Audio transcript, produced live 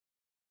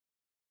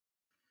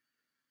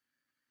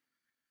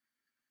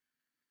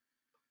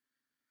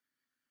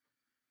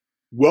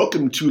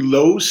Welcome to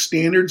Low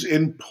Standards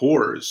and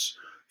Pours.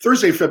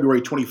 Thursday,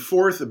 February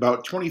 24th,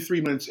 about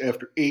 23 minutes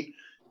after 8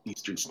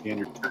 Eastern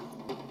Standard Time.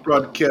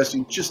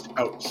 Broadcasting just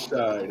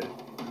outside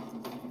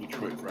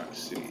Detroit Rock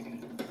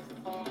City.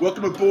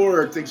 Welcome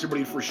aboard. Thanks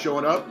everybody for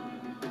showing up.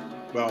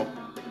 Well,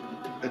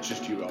 that's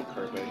just you, Al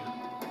Carpe.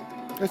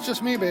 It's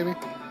just me, baby.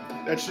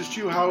 That's just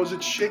you. How is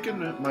it shaking,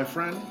 my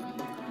friend?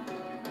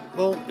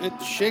 Well, it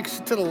shakes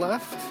to the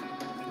left,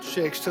 it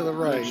shakes to the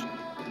right,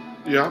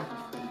 Yeah.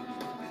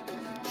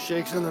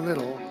 shakes in the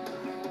middle,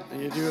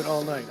 and you do it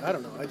all night. I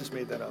don't know. I just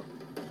made that up.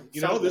 You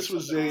know, Sounds this like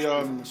was something else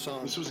a from the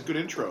song. this was a good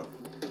intro.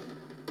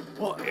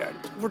 Well, yeah,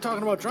 we're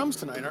talking about drums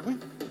tonight, aren't we?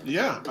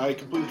 Yeah, I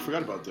completely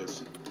forgot about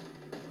this.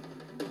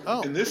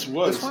 Oh, And this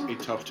was one? a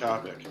tough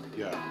topic.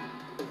 Yeah.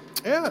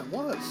 Yeah, it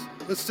was.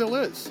 It still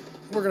is.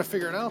 We're gonna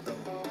figure it out though.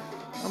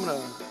 I'm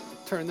gonna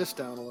turn this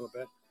down a little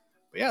bit.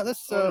 But yeah, this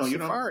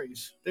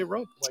Safaris. They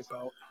wrote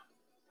Wipeout.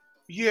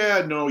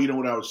 Yeah, no, you know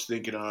what I was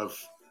thinking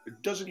of?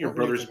 Doesn't your What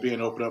were you brother's thinking?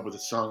 band open up with a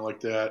song like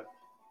that?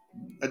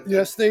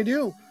 Yes, they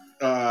do.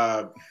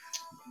 Uh,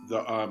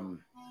 the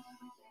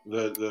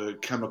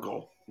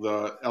chemical,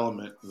 the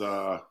element,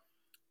 the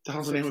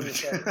hell's the name of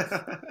it?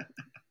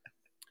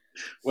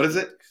 What is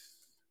it?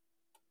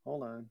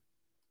 Hold on.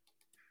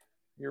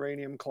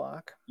 Uranium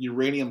Clock.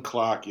 Uranium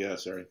Clock. Yeah,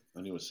 sorry,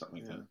 I knew it was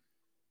something like that.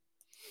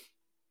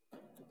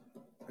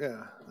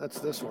 Yeah, that's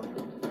this one.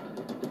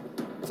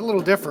 It's a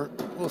little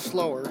different, a little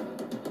slower.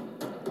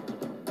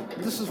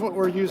 This is what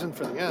we're using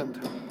for the end.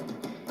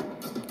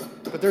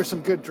 But there's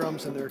some good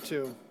drums in there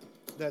too.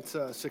 That's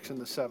 6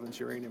 and the 7's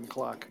Uranium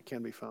Clock.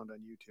 Can be found on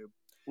YouTube.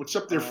 What's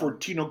up there,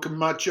 Fortino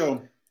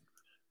Camacho?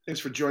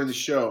 Thanks for joining the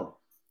show.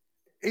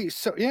 Hey,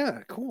 so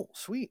yeah, cool,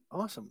 sweet,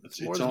 awesome.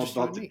 It's all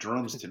about the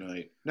drums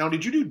tonight. Now,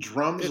 did you do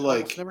drums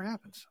like? Never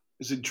happens.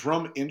 Is it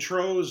drum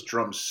intros,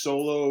 drum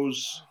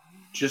solos,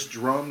 just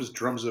drums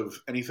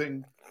of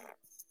anything?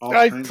 All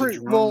kinds of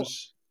drums. Well,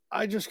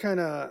 I just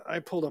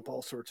I pulled up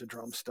all sorts of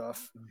drum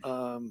stuff.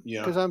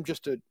 Because I'm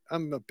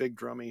a big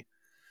drummy.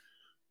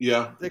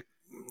 Yeah.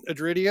 A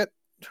Dridiot.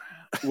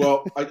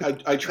 Well,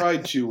 I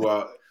tried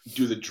to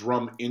do the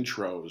drum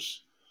intros,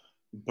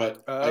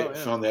 but I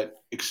found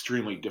that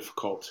extremely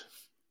difficult.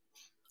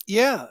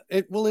 Yeah,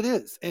 it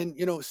is. And,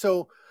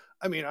 so,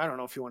 I mean, I don't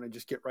know if you want to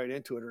just get right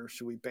into it or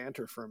should we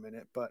banter for a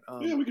minute, but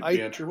yeah, we can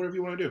banter, whatever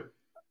you want to do.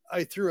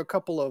 I threw a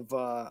couple of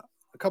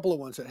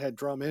ones that had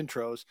drum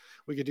intros.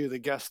 We could do the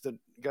guess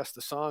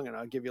the song, and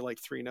I'll give you like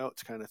 3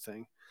 notes kind of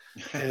thing.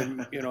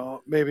 And,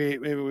 maybe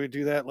we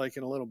do that like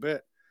in a little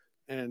bit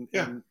and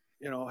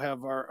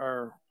have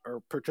our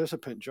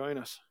participant join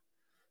us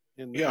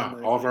in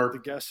all of our the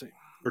guessing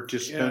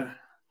participant.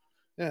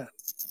 Yeah.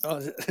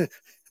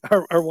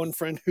 Our one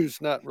friend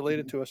who's not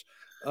related to us.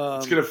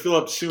 It's going to fill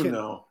up soon,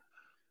 though.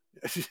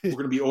 We're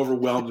going to be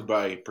overwhelmed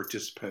by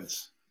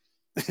participants.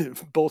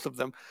 Both of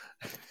them.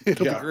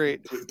 It'll be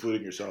great.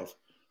 Including yourself.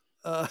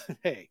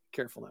 Hey,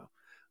 careful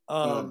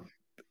now.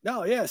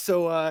 No, yeah.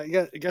 So,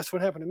 guess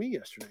what happened to me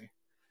yesterday?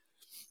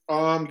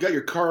 You got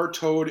your car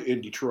towed in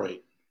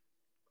Detroit.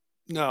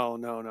 No.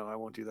 I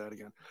won't do that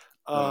again.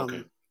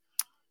 Okay.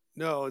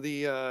 No,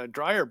 the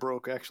dryer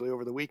broke actually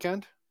over the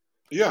weekend.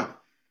 Yeah.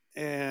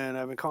 And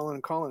I've been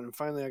calling, and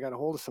finally I got a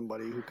hold of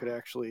somebody who could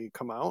actually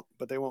come out,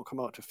 but they won't come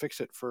out to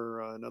fix it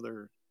for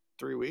another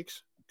 3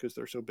 weeks because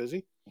they're so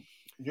busy.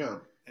 Yeah.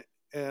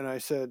 And I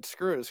said,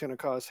 screw it, it's going to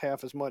cost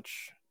half as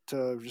much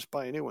to just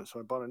buy a new one. So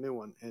I bought a new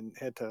one and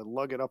had to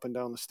lug it up and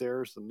down the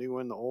stairs, the new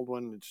one, the old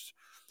one. It's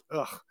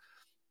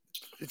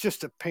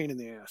just a pain in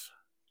the ass.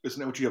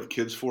 Isn't that what you have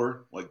kids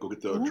for? Like, go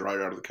get the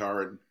dryer out of the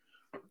car and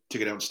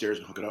take it downstairs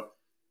and hook it up?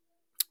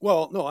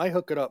 Well, no, I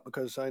hook it up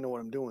because I know what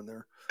I'm doing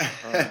there.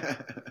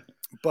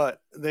 But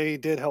they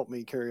did help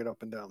me carry it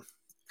up and down.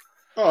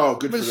 Oh,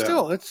 good for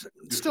them. But it's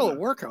still a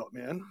workout,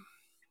 man.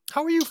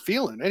 How are you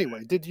feeling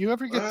anyway? Did you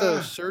ever get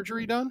the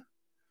surgery done?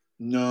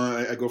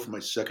 No, I go for my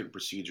second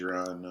procedure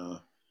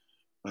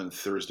on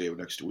Thursday of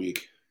next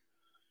week.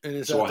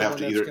 And so I'll have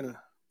to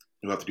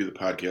I'll have to do the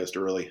podcast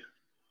early.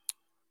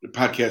 The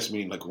podcast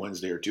meeting like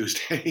Wednesday or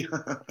Tuesday.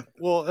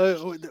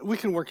 Well, we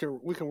can work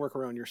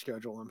around your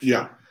schedule, I'm sure.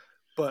 Yeah.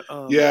 But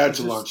it's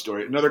a long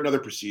story. Another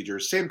procedure,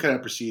 same kind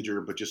of procedure,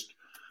 but just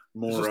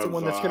more is this the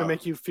one that's going to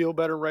make you feel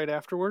better right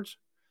afterwards?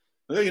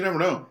 Well, you never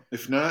know.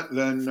 If not,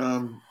 then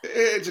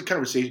it's a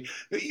conversation.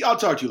 I'll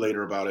talk to you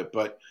later about it.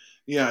 But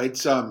yeah,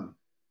 it's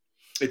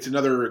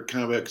another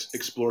kind of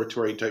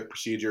exploratory type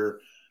procedure,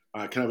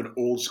 kind of an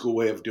old school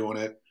way of doing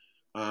it.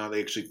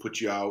 They actually put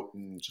you out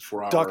and it's a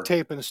 4-hour duct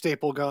tape and a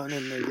staple gun,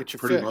 and they get you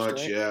pretty fixed,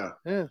 much,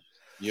 right?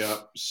 Yeah.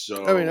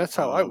 So I mean, that's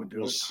how I would do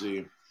it. We'll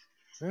see.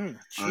 I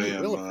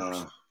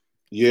am.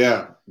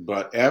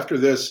 But after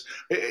this,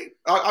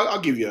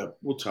 I'll give you.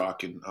 We'll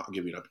talk and I'll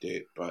give you an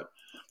update. But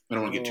I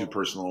don't want to get too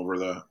personal over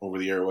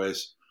the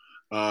airways.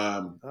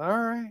 All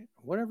right,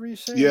 whatever you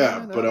say. Yeah,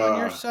 man. but I'm on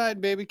your side,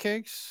 baby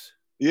cakes.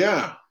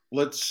 Yeah,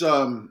 let's.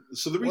 So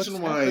the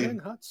reason why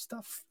hot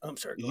stuff. I'm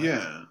sorry.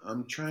 Yeah,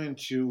 I'm trying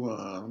to.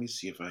 Let me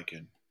see if I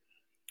can.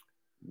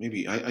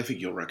 Maybe I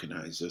think you'll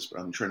recognize this,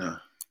 but I'm trying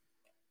to.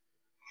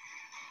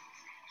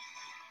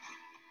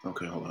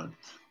 Okay, hold on.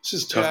 This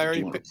is Yeah, tough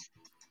to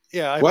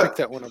do. I What? picked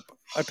that one up.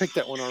 I picked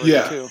that one already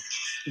Yeah. too.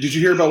 Did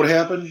you hear about what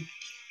happened?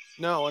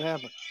 No, what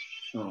happened?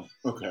 Oh,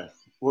 okay.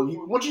 Well, why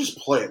don't you just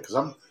play it? Because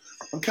I'm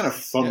kind of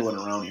fumbling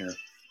around here.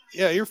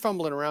 Yeah, you're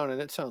fumbling around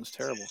and it sounds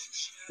terrible.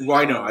 Well,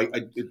 I know.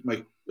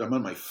 I'm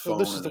on my So phone.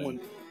 this is the one.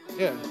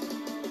 Yeah.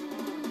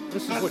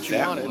 This is Not what you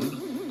that wanted.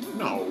 one.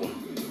 No.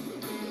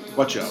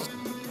 Watch out.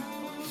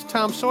 It's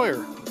Tom Sawyer.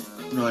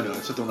 No, I know.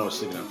 That's not the one I was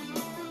thinking of.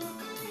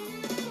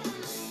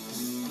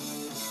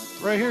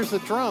 Right here's the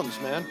drums,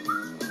 man.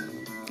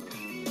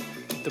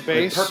 The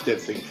bass. I parked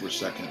that thing for a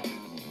second.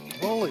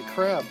 Holy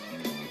crap.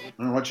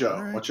 Oh, watch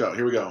out. Right. Watch out.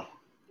 Here we go.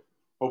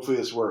 Hopefully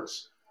this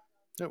works.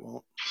 It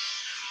won't.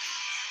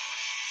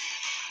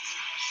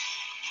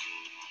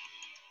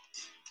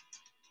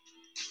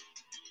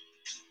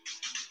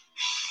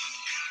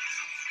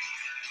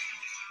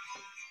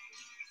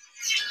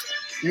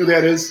 You know who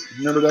that is?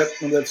 Remember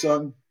that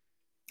song?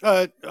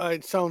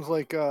 It sounds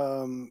like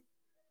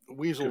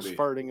weasels Could be.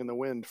 farting in the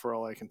wind, for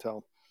all I can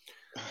tell.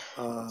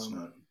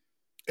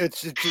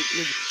 It's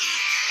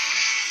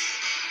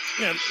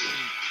yeah.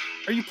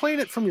 Are you playing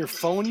it from your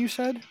phone? You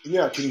said.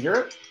 Yeah. Can you hear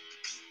it?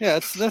 Yeah,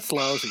 that's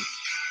lousy.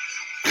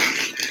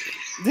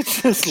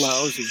 It's just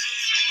lousy.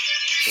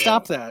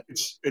 Stop that.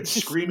 It's Just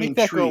screaming make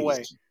that trees. go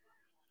away.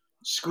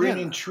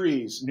 Screaming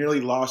trees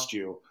nearly lost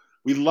you.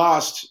 We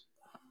lost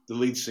the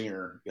lead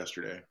singer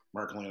yesterday,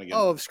 Mark Lanigan.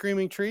 Oh, of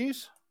Screaming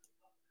Trees?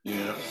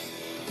 Yeah.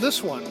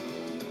 This one.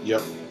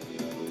 Yep.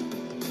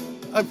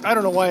 I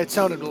don't know why it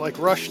sounded like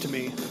Rush to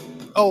me.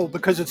 Oh,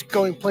 because it's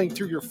playing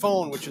through your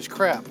phone, which is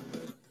crap.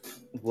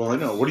 Well, I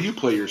know. What do you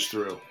play yours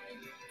through?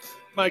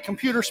 My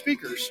computer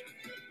speakers.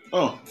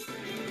 Oh.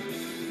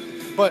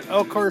 But,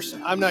 of course,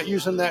 I'm not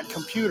using that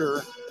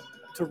computer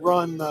to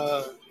run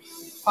the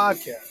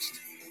podcast.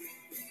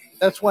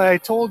 That's why I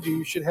told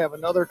you should have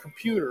another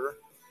computer,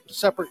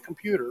 separate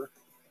computer,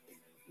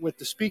 with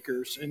the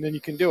speakers, and then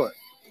you can do it.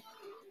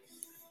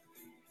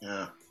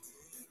 Yeah.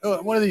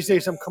 One of these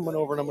days I'm coming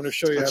over and I'm going to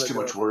show you how to do it. That's too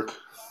much work.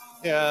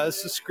 Yeah,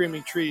 this is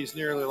Screaming Trees,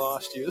 Nearly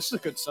Lost You. This is a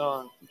good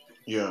song.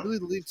 Yeah. Really,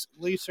 the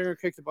lead singer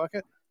kicked the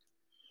bucket?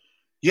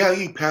 Yeah,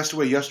 he passed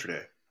away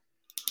yesterday.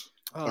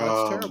 Oh,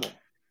 that's terrible.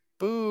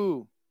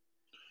 Boo.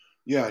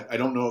 Yeah, I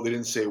don't know. They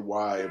didn't say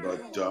why,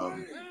 but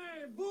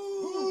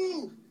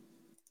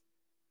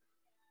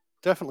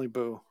Definitely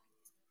boo.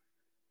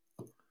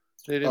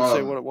 They didn't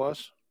say what it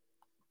was?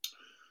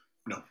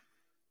 No.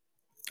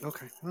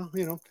 Okay. Well,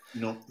 you know.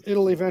 No.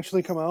 It'll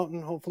eventually come out,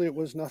 and hopefully it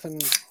was nothing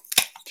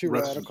too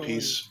Rest radical. in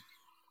peace.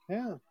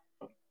 Yeah.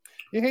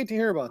 You hate to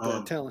hear about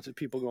that, talented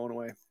people going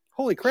away.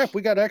 Holy crap,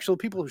 we got actual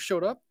people who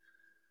showed up.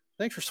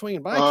 Thanks for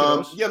swinging by,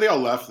 kiddos. Yeah, they all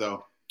left,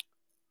 though.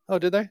 Oh,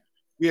 did they?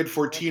 We had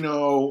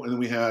Fortino, and then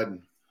we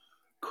had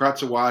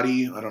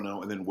Kratzawati, I don't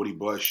know, and then Woody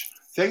Bush.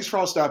 Thanks for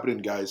all stopping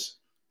in, guys.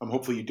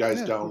 Hopefully you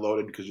guys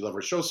downloaded because you love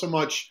our show so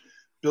much.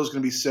 Bill's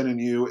going to be sending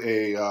you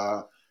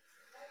a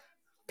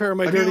pair of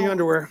my dirty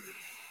underwear.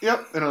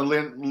 Yep, and a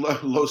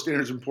Low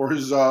Standards and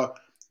Poor's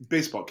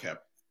baseball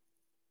cap.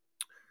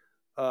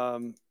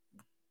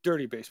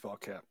 Dirty baseball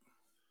cap.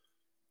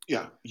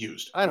 Yeah,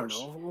 used. I don't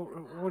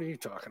know. What are you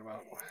talking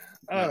about?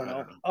 I don't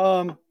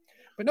know.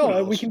 But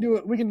no, we can do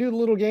it. We can do the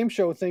little game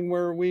show thing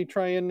where we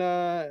try and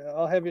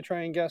I'll have you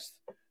try and guess,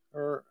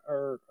 or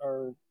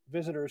our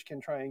visitors can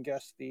try and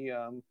guess the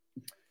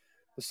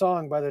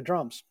song by the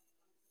drums.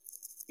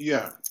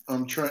 Yeah,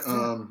 I'm trying.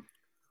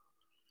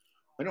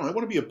 I know. I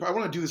want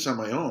to do this on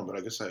my own, but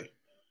I guess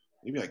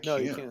maybe I can't. No,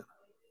 you can't.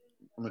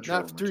 I'm gonna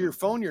try. Not through your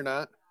phone. You're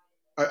not.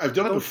 I've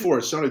done it before.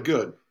 It sounded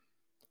good.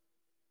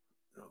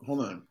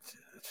 Hold on.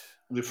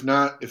 If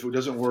it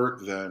doesn't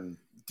work, then.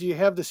 Do you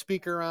have the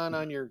speaker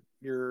on your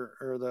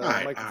or the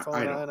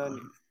microphone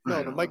on?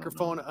 The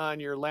microphone on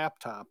your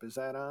laptop, is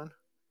that on?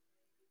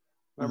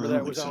 Remember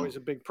that was always a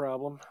big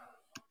problem.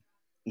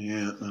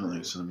 Yeah, I don't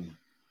think so.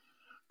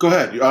 Go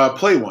ahead.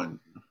 Play one.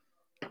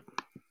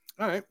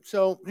 All right.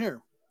 So here,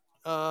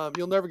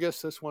 you'll never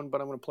guess this one, but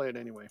I'm going to play it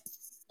anyway.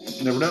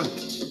 You never know.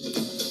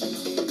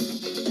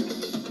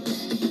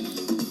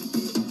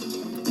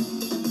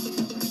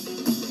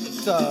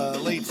 It's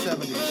late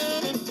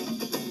 70s.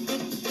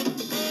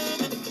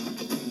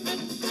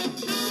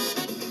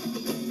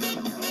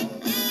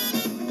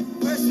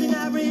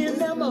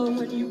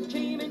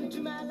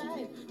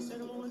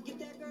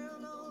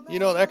 You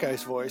know that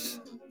guy's voice.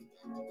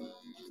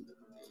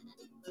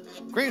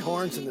 Great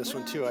horns in this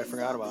one too. I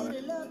forgot about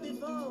it.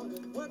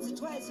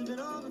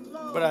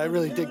 But I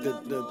really dig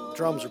the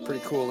drums are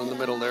pretty cool in the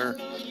middle there.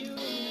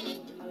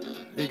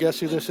 You guess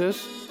who this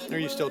is? Or are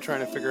you still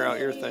trying to figure out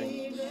your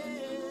thing?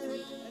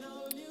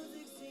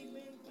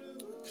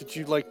 Did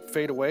you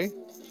fade away?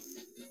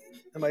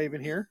 Am I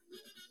even here?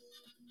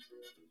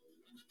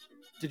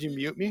 Did you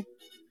mute me?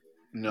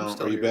 No.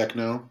 Are you back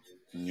now?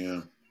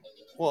 Yeah.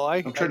 Well,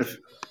 I'm trying to.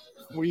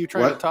 Were you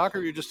trying to talk, or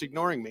were you just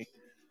ignoring me?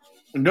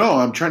 No,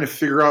 I'm trying to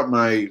figure out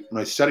my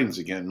settings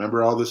again.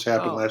 Remember all this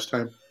happened last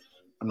time?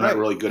 I'm not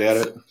really good at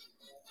it.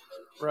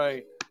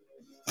 Right.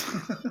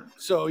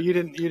 So you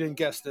didn't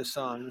guess this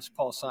song. It's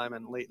Paul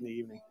Simon, Late in the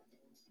Evening.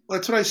 Well,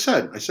 that's what I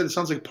said. I said it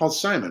sounds like Paul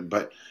Simon,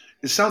 but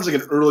it sounds like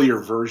an earlier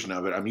version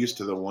of it. I'm used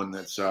to the one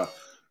that's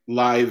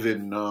live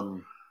in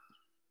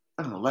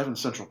I don't know, live in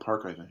Central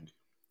Park, I think.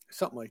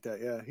 Something like that.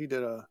 Yeah, he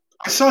did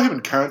I saw him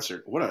in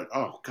concert. What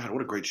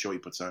a great show he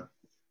puts on.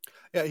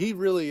 Yeah, he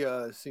really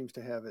seems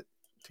to have it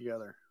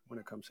together when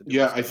it comes to doing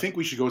Yeah, stuff. I think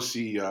we should go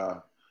see.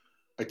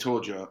 I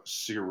told you,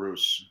 Sigur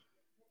Rós.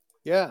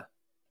 Yeah.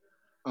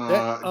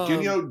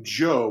 Danielle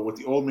Joe with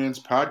the Old Man's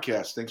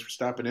Podcast. Thanks for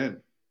stopping in.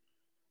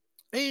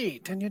 Hey,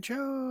 Tanya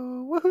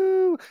Joe.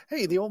 Woohoo.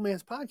 Hey, the Old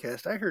Man's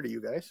Podcast. I heard of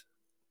you guys.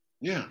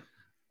 Yeah.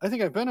 I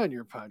think I've been on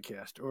your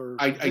podcast. Or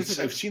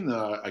I've seen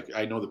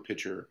I know the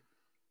picture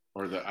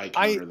or the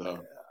icon or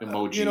the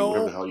emoji,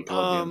 whatever the hell you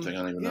call the damn thing. I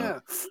don't even know. Yeah,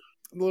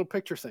 the little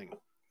picture thing.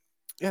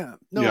 Yeah.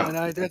 No, Yeah.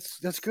 and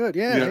that's good.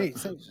 Yeah. Yeah. Hey,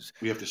 thanks.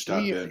 We have to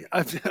stop in.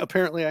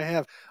 Apparently I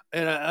have.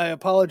 And I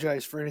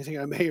apologize for anything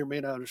I may or may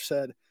not have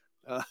said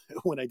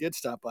when I did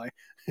stop by,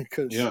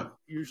 because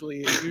usually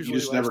you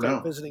just never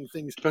know. Visiting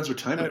things. Depends what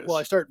time it is. Well,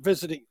 I start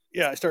visiting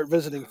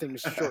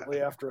things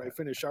shortly after I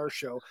finish our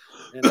show,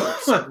 and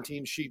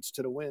 17 sheets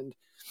to the wind.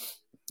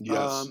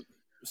 Yes.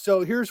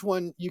 So here's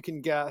one you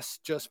can guess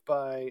just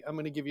by, I'm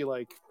going to give you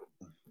like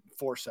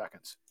 4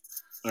 seconds.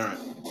 All right.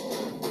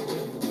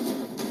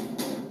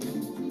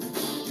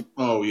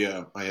 Oh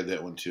yeah, I had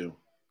that one too.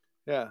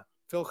 Yeah,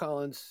 Phil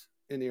Collins,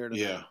 In the Air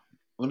Tonight. Yeah.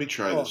 Let me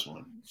try this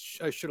one.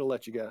 I should have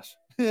let you guess.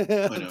 I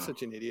know. I'm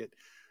such an idiot.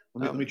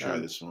 Let me try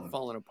this one.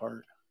 Falling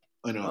apart.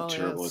 I know I'm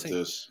terrible at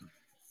this.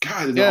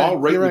 God, they're all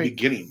right in the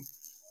beginning.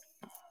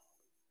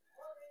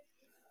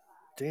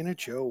 Dana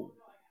Joe,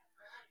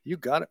 you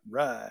got it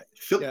right.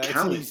 Phil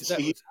Collins,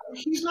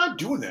 he's not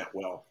doing that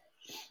well.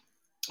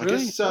 Really? I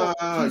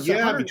guess,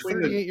 he's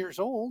between 38 years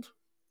old.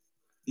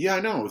 Yeah,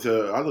 I know. With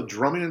all the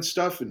drumming and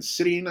stuff and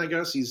sitting, I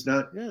guess he's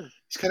not. Yeah.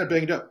 He's kind of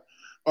banged up.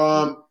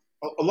 A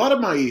lot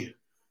of my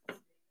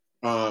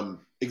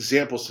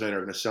examples tonight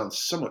are going to sound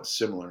somewhat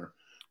similar.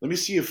 Let me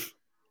see if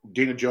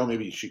Dana Joe,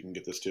 maybe she can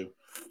get this too.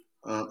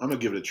 I'm going to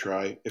give it a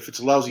try. If it's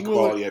lousy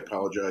quality, I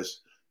apologize.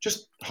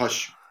 Just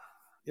hush.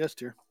 Yes,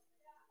 dear.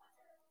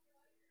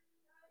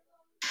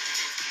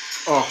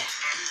 Oh,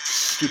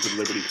 stupid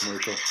Liberty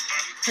commercial.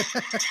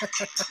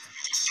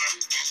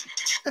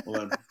 Hold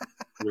on.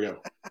 Here we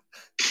go.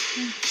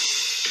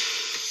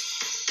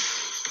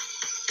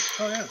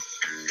 Oh, yeah.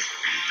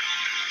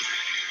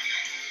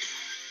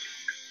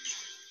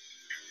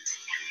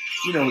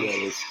 You know who that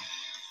is.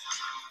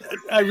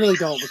 I really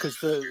don't, because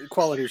the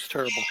quality is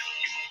terrible.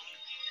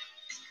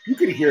 You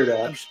can hear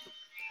that.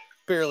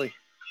 Barely.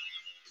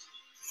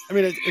 I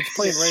mean, it's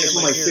playing right in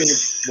my ear.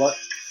 What?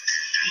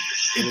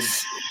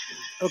 It's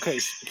okay.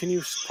 Can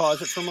you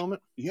pause it for a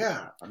moment?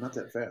 Yeah, I'm not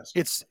that fast.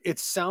 It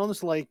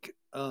sounds like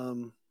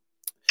you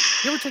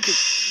ever take it?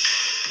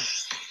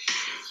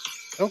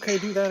 Okay,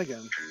 do that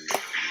again.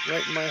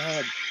 Right in my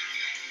head.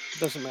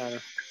 Doesn't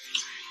matter.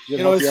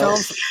 It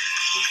sounds.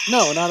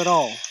 No, not at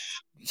all.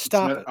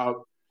 Stop it.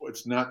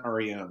 It's not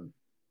REM.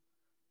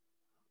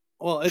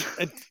 Well,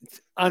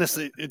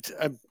 honestly,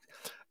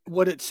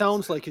 what it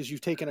sounds like is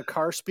you've taken a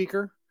car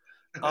speaker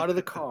out of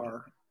the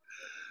car,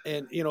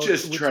 and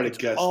just try to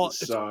guess the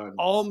song. It's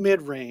all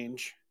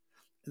mid-range.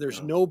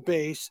 There's no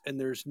bass,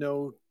 and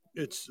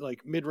it's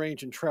like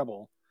mid-range and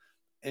treble,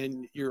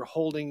 and you're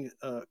holding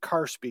a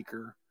car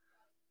speaker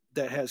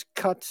that has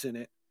cuts in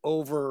it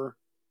over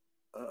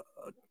a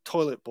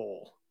toilet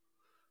bowl.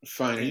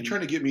 Fine. Are you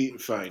trying to get me?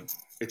 Fine.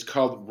 It's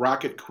called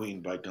Rocket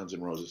Queen by Guns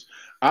N' Roses.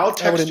 I'll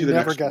text you the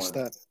next one. I would have never guessed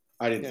that.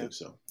 I didn't think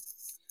so.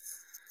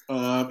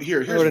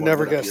 Here's I would have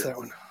never guessed that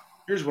one.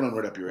 Here's one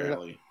right up your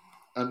alley.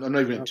 I'm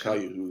not even going to tell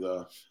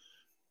you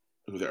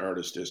who the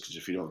artist is, because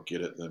if you don't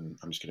get it, then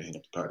I'm just going to hang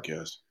up the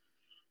podcast.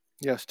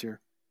 Yes,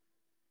 dear.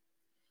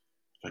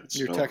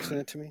 You're texting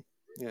it to me?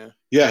 Yeah.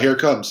 Yeah, here it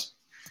comes.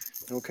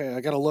 Okay,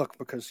 I got to look,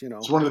 because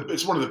it's one of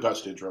the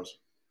best intros.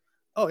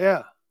 Oh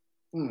yeah.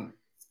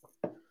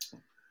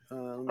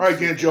 All right,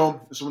 Dan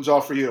Joe, this one's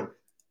all for you.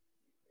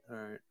 All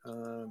right.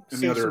 And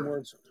the other some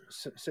words.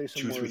 Say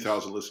some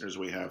 2,000-3,000 listeners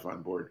we have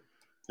on board.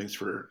 Thanks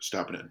for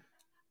stopping in.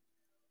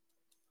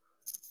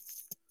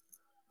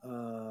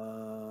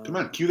 Come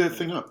on, cue that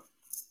thing up.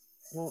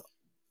 Well,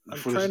 I'm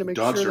trying to make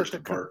sure that the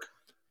bark.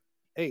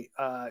 Hey,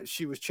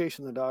 she was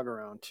chasing the dog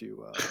around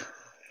to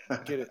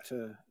get it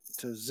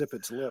to zip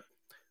its lip,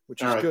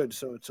 which is good.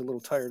 So it's a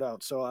little tired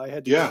out. So I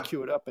had to just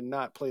cue it up and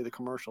not play the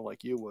commercial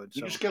like you would.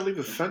 You just got to leave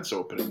the fence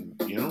open,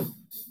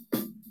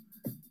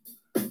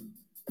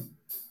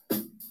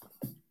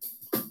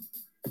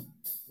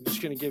 I'm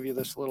just going to give you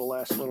this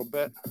last little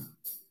bit.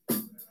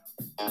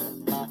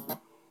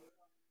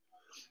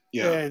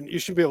 Yeah. And you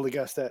should be able to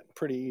guess that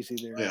pretty easy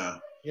there. Yeah.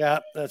 Yeah,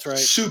 that's right.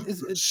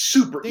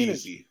 Super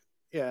easy.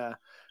 Yeah.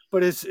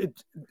 But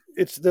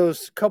it's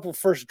those couple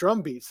first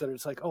drum beats that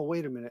it's like, oh,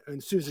 wait a minute. And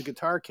as soon as the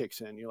guitar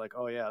kicks in, you're like,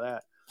 oh, yeah,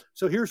 that.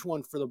 So here's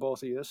one for the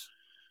both of you.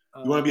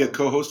 You want to be a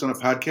co-host on a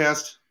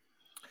podcast,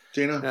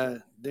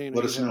 Dana? Dana,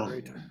 let us know.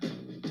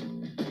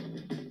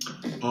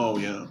 Oh,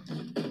 yeah.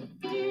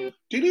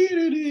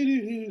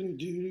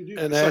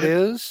 And that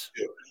is?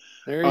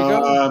 There you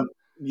go.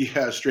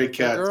 Yeah, Stray That's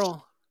our Cats.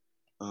 girl.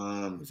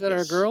 Is that our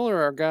Yes. girl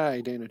or our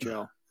guy, Dana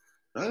Joe?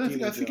 I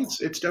Dina think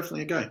Joe. it's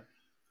definitely a guy.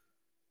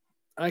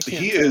 I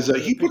can't He tell. is. The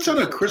He puts on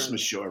picture's a so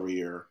Christmas tiny. show every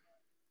year.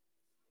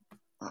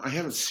 I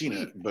haven't seen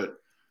Sweet. it,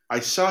 but I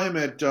saw him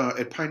at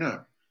Pine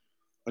Knot.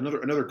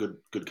 Another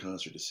good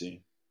concert to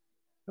see.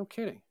 No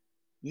kidding.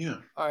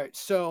 Yeah, All right,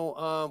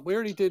 so we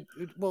already did.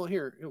 Well,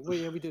 here we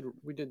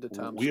did the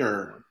Tom we Sawyer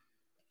are. one.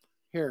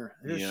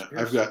 Here's Yeah,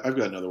 I've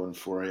got another one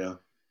for you.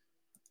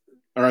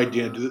 All right,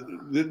 Dan.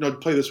 uh, No,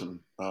 play this one.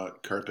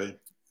 Carpe.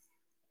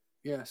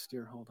 yes,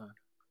 dear. Hold on.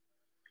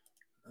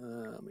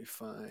 Let me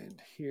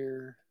find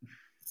here.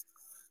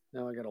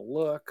 Now I got to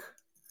look.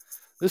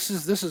 This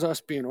is us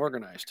being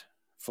organized,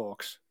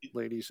 folks,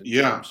 ladies and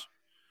Yeah,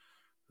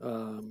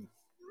 gents.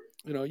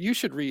 You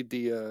should read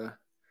the.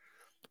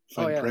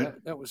 Oh fine yeah,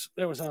 print. that was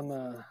on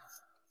the.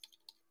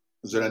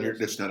 Is that on your?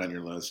 That's not on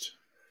your list.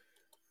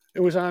 It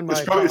was on my.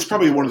 It's probably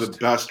possible one of the list.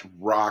 best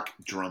rock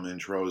drum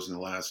intros in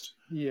the last,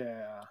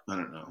 Yeah. I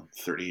don't know,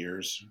 30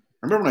 years.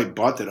 I remember when I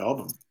bought that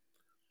album.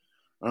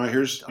 All right,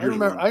 here's I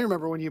remember. one. I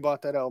remember when you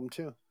bought that album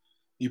too.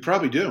 You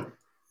probably do.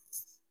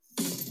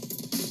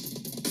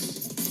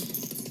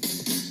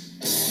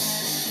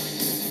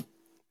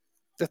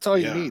 That's all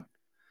you Yeah, need.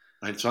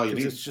 that's all you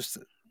Because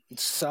need.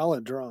 it's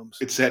solid drums.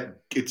 It's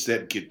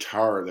that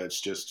guitar that's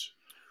just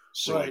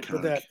so Right,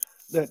 but iconic.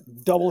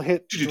 that double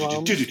hit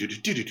drums.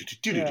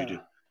 Yeah,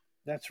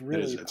 that's It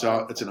really is.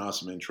 powerful. It's an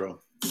awesome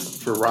intro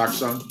for a rock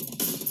song.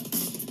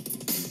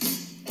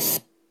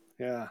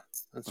 Yeah,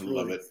 that's I really.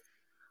 love it.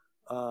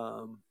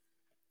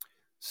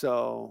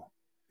 So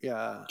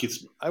yeah,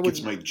 Gets I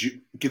would.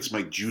 gets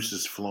my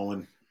juices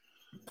flowing.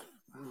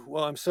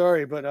 Well, I'm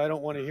sorry, but I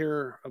don't want to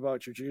hear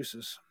about your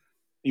juices.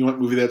 You know what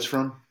movie that's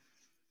from?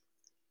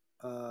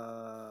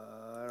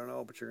 I don't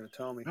know, but you're going to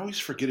tell me. I always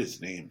forget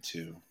his name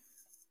too.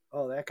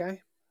 Oh, that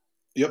guy.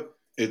 Yep,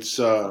 it's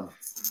from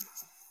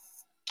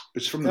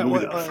the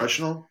movie The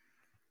Professional.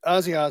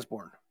 Ozzy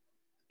Osbourne.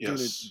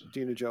 Yes.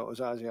 Dina Joe is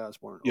Ozzy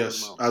Osbourne.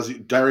 Yes,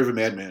 Diary of a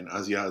Madman,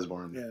 Ozzy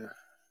Osbourne. Yeah.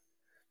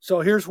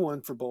 So here's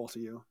one for both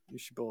of you. You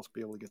should both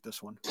be able to get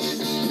this one.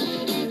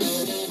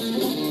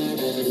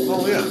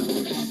 Oh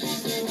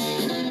yeah.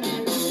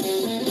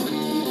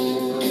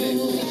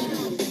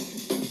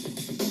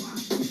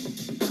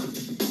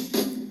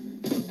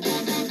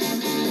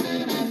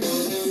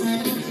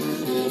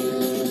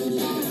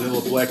 The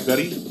little Black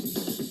Betty.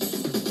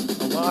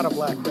 A lot of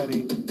Black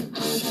Betty.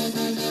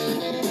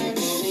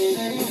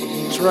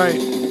 That's right.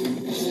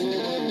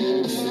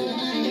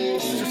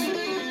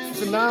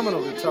 Just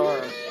phenomenal guitar.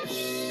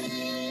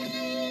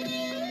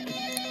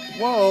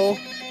 Whoa.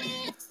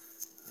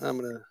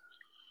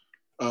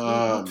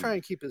 We'll try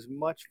and keep as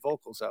much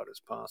vocals out as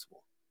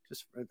possible.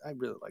 I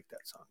really like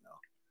that song now.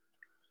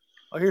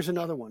 Oh, here's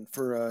another one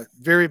for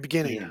very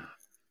beginning. Here.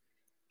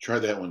 Try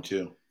that one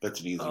too.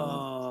 That's an easy one.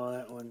 Oh,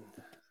 that one.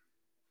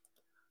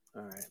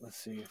 All right, let's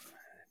see if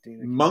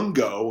Dina.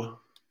 Mungo.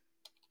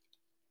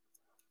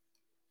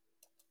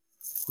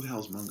 Who the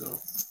hell's Mungo?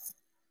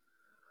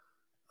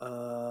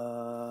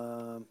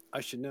 I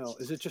should know.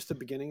 Is it just the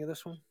beginning of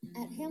this one?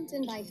 At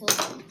Hampton by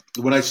Hilton.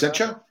 The one I sent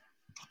you?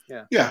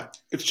 Yeah. Yeah.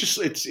 It's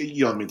it's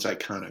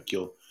iconic.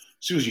 As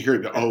soon as you hear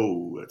it, you go,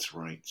 oh, that's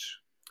right.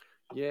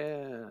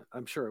 Yeah,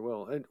 I'm sure it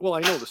will. Well,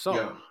 I know the song,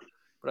 Yeah.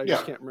 but I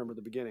just can't remember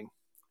the beginning.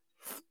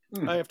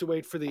 I have to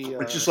wait for the.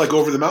 It's just like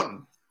Over the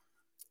Mountain.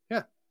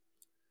 Yeah.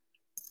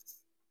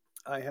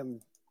 I am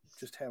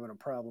just having a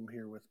problem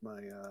here with my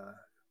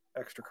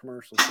extra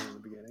commercials here in the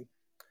beginning.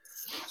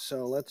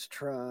 So let's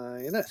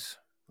try this.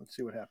 Let's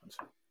see what happens.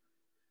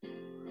 Well,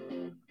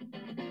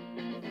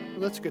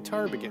 that's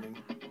guitar beginning.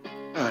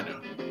 I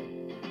know.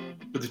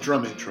 But the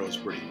drum intro is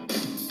pretty.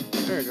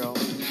 There you go.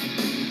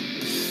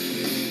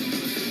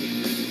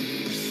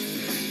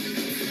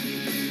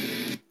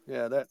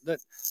 Yeah,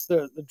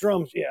 the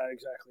drums. Yeah,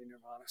 exactly.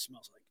 Nirvana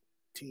smells like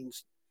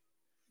teens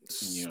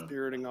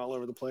spiriting all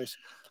over the place.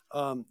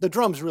 The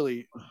drums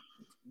really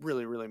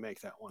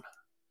make that one.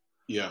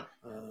 Yeah.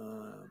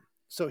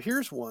 So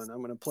here's one I'm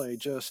going to play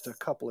just a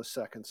couple of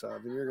seconds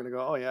of, and you're going to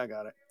go, oh yeah, I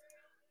got it.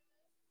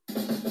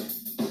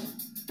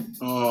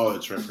 Oh,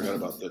 that's right. I forgot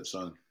about that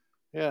song.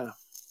 Yeah.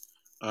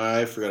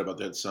 I forgot about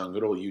that song.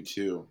 Good old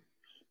U2.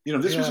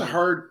 This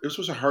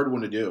was a hard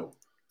one to do.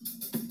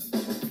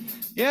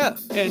 Yeah,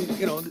 and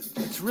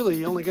it's really,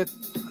 you only get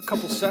a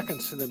couple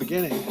seconds in the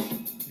beginning.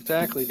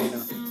 Exactly,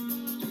 Dina.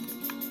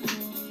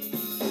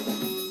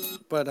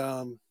 But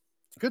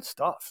good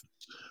stuff.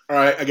 All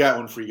right, I got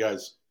one for you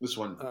guys. This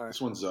one. All right. This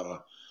one's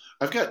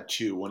I've got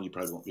two. One you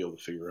probably won't be able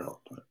to figure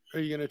out. But Are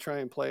you going to try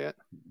and play it?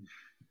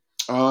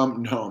 no,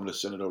 I'm going to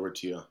send it over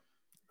to you.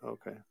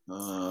 Okay.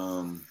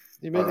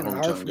 You're making it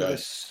hard for me to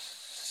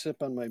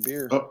sip on my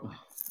beer. Oh,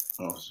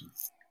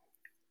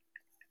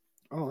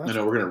 I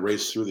know. We're going to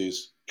race through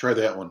these. Try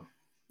that one.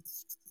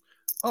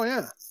 Oh,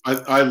 yeah.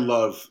 I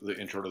love the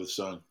intro to the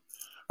song.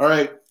 All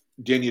right,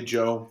 Dania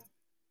Joe,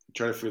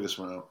 try to figure this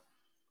one out.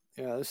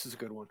 Yeah, this is a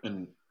good one.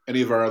 And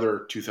any of our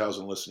other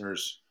 2,000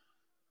 listeners,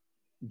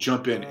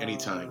 jump in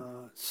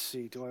anytime. Let's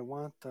see. Do I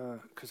want the?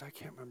 Because I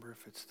can't remember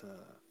if it's the.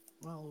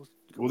 Well,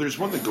 there's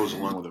one that goes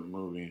along with a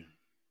movie.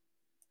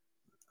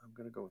 I'm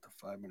gonna go with the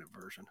 5-minute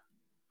version.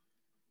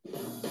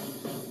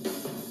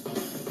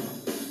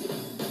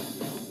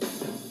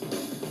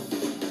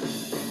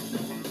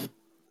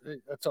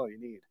 That's all you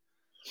need.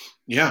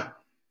 Yeah.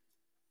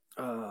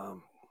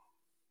 And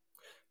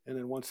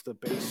then once the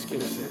bass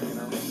kicks in, you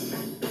know.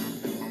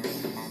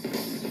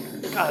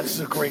 God, this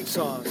is a great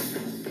song.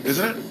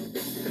 Isn't it?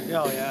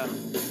 Oh, yeah.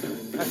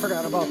 I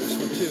forgot about this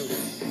one,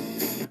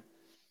 too.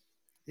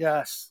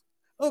 Yes.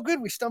 Oh,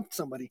 good. We stumped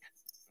somebody.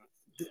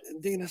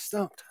 Dina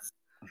stumped.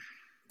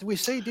 Did we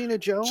say Dina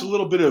Joe? It's a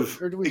little bit of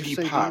Or do we just Iggy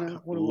say Pop,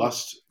 Dina?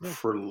 Lust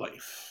for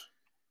Life.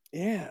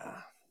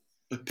 Yeah.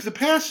 The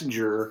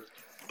Passenger,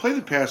 play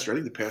The Passenger. I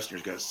think The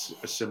Passenger's got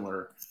a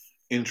similar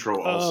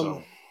intro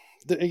also.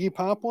 The Iggy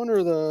Pop one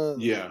or the...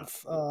 Yeah.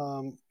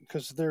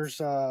 Because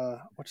there's...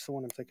 what's the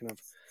one I'm thinking of?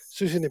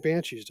 Susie and the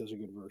Banshees does a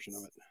good version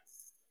of it.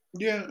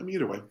 Yeah, I mean,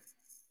 either way.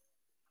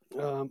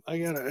 I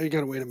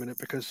gotta wait a minute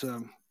because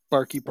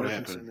Barky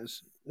Parkinson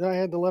is... I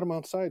had to let him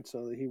outside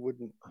so that he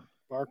wouldn't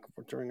bark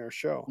during our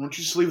show. Why don't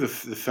you just leave the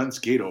fence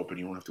gate open?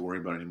 You won't have to worry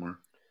about it anymore.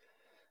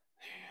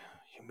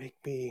 You make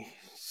me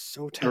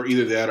so tempted. Or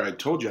either that, or I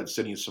told you I'd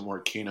send you some more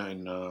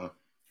canine gummies?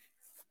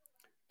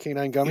 You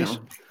know,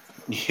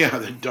 yeah,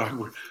 the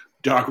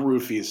dog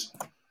roofies.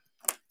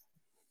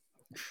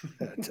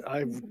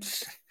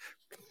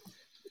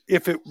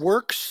 If it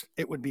works,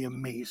 it would be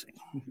amazing.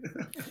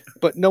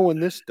 But knowing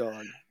this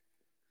dog.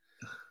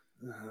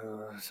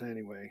 So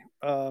anyway,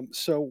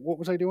 so what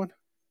was I doing?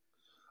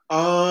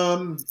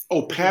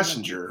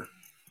 Passenger.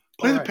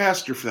 Play The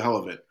Passenger for the hell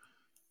of it.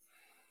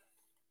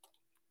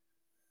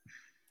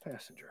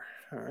 Passenger.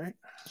 All right.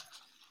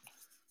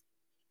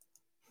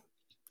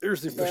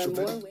 There's the official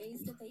video.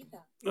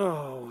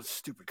 Oh,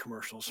 stupid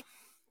commercials.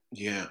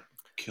 Yeah,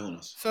 killing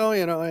us. So,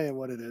 you know,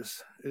 what it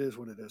is. It is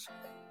what it is.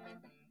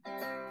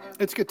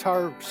 It's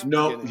guitar.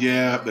 No,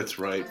 yeah, that's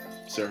right.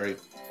 Sorry.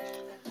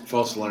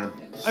 False alarm.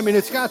 I mean,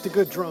 it's got the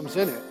good drums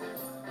in it.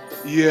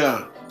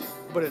 Yeah.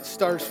 But it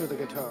starts with a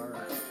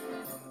guitar.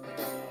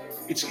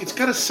 It's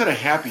got a set of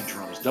happy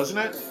drums, doesn't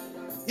it?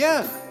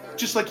 Yeah.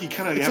 Just like you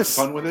kind of have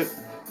fun with it.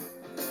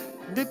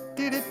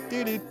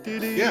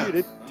 Yeah.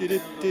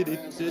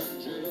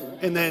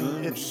 And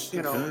then it's,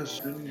 you know.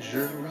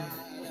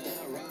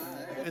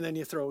 And then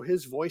you throw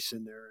his voice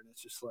in there, and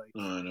it's just like.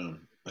 Oh, I know.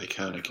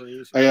 Iconic.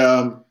 Crazy.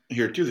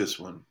 Here, do this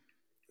one.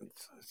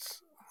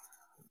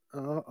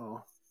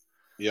 Uh-oh.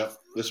 Yep.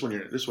 This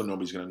one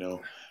nobody's gonna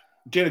know.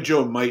 Dana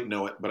Jo might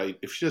know it, but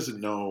if she doesn't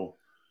know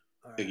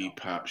Iggy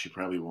Pop, she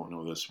probably won't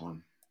know this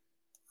one.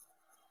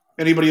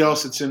 Anybody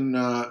else that's in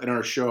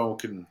our show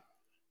can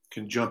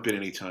jump in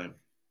anytime.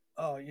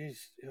 Oh,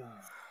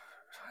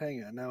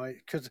 hang on now,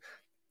 because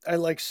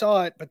I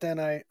saw it, but then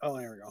there we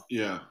go.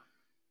 Yeah.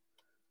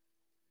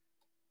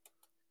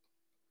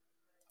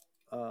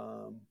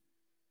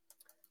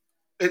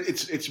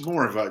 It's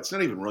more of it's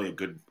not even really a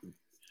good.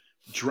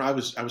 I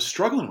was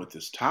struggling with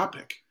this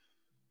topic.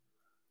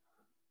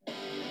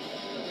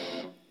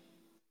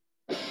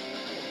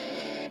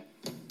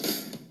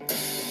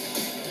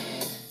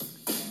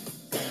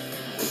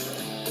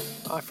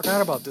 I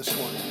forgot about this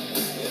one.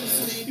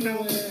 You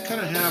know, kind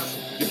of half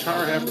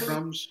guitar, half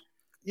drums.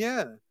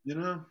 Yeah. You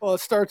know. Well, it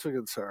starts with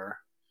guitar.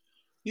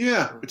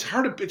 Yeah, it's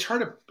hard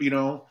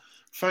to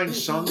find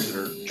songs that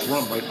are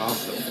drum right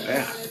off the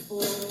bat.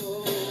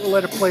 We'll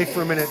let it play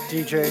for a minute,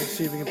 DJ.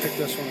 See if we can pick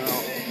this one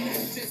out.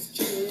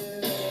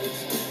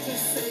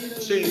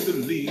 Say the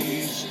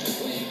least.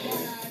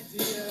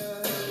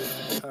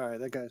 All right,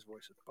 that guy's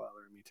voice is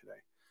bothering me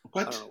today.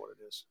 What? I don't know what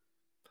it is.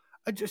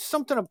 I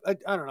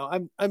don't know.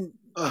 I'm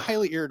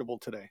highly irritable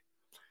today.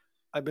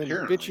 I've been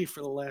bitchy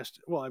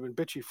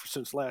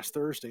since last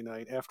Thursday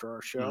night after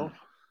our show.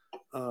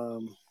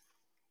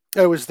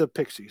 It was the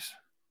Pixies,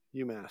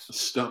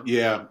 UMass.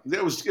 Yeah,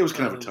 it was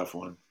kind of a tough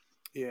one.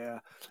 Yeah.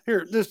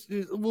 Here,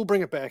 we'll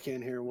bring it back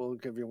in here. We'll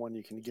give you one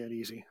you can get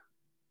easy.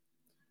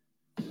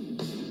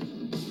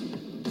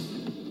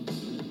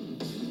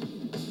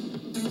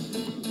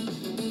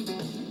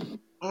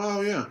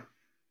 Oh yeah,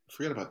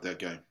 forget about that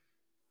guy.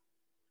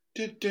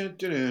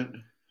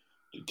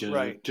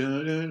 Right.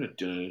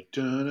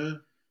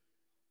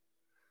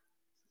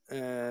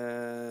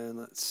 And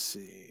let's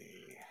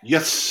see.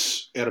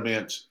 Yes,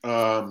 Adamant.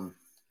 The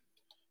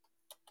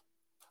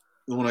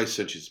one I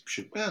said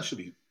should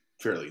be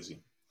fairly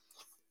easy.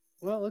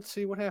 Well, let's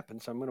see what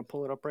happens. I'm going to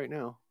pull it up right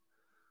now.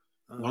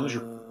 As long as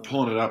you're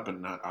pulling it up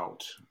and not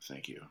out.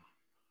 Thank you.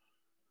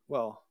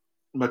 Well,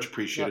 much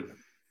appreciated.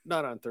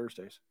 Not on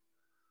Thursdays.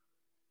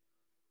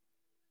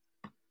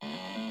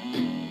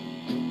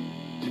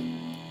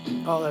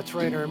 Oh, that's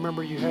right. I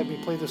remember you had me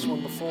play this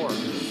one before.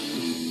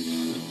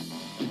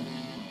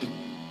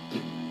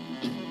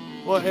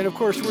 Well, and of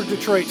course we're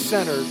Detroit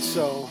centered,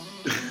 so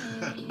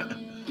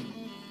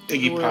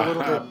Iggy Pop.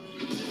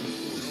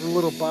 We're a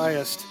little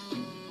biased.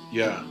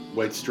 Yeah,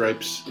 White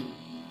Stripes.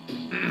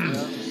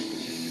 Yeah.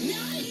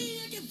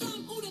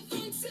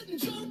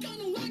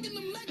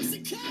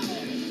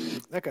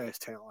 That guy is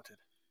talented.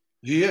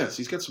 He is.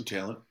 He's got some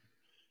talent.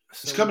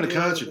 So He's coming to we did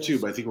concert this. too,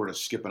 but I think we're going to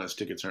skip on his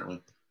tickets, aren't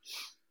we?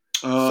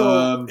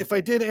 So if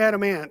I did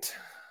Adamant,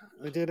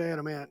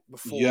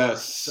 before.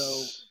 Yes.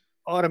 So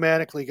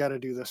automatically got to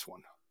do this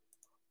one.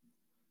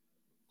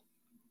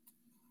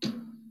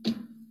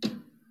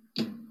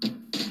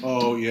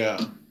 Oh yeah.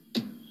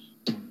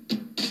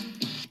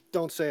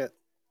 Don't say it.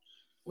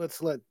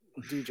 Let's let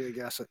DJ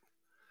guess it.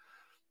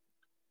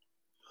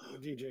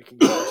 DJ can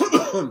guess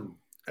it.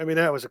 I mean,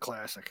 that was a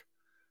classic.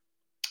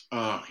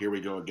 Oh, here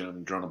we go again.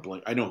 I'm drawing a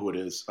blank. I know who it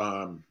is.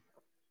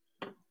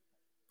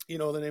 You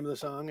know the name of the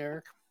song,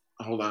 Eric?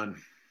 Hold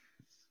on.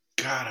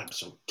 God, I'm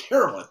so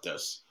terrible at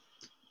this.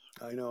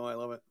 I know. I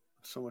love it.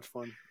 So much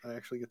fun. I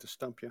actually get to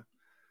stump you.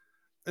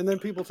 And then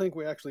people think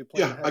we actually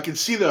play. Yeah, I can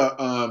see the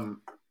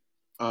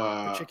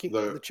Chickie?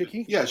 The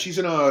Chickie? Yeah, she's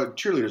in a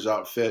cheerleader's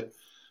outfit.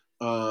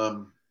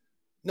 No,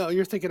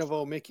 you're thinking of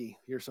Oh Mickey.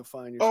 You're so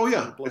fine. You're Oh so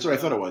yeah, fine. that's what I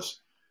thought it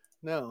was.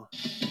 No.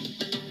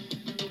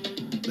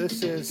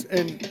 This is,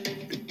 and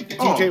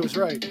DJ was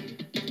right.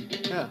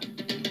 Yeah.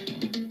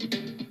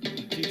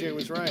 DJ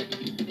was right.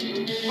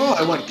 Oh,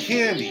 I want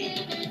candy.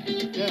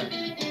 Yeah.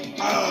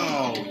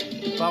 Oh.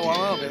 Bow wow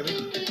wow,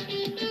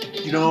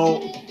 baby. You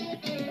know,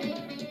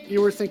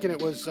 you were thinking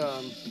it was.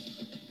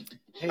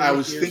 Hey, I Mickey,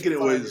 was you're thinking so it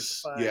fine, was. you're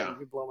so fine. Yeah.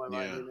 You blow my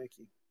mind, Yeah.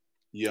 Mickey.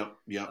 Yep.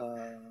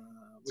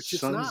 Which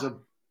it's Sons not. of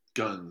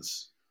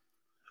Guns.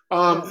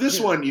 Yeah, This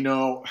yeah. one, you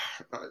know.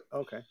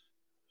 Okay.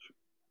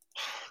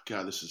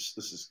 God, this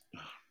is.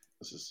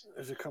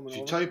 Is it coming If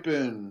you over? type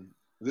in,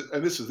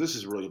 and this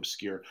is really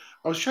obscure.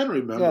 I was trying to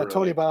remember. Yeah,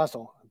 Tony like,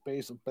 Basil.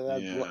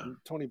 Yeah.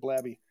 Tony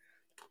Blabby.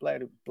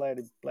 Bladdy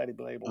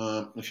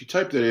Blable. If you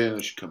type that in,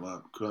 it should come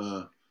up.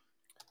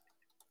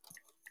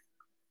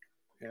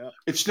 Yeah.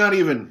 It's not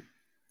even.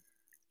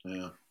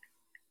 Yeah.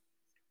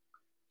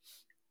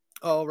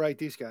 Oh, right,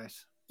 these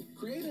guys.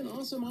 Create an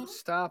awesome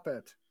Stop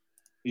it.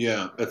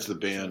 Yeah, that's the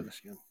Try band. this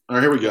again. All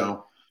right, here we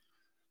go.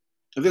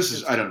 This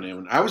is, I don't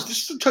even.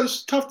 This is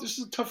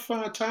a tough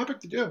topic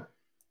to do.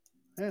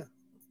 Yeah.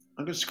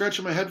 I'm going to scratch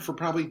in my head for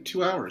probably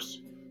 2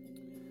 hours.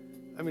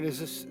 I mean, is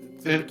this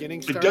the And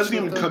beginning? it doesn't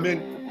even come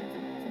in.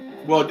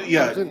 Well,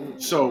 yeah. Comes in-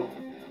 So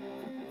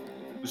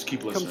just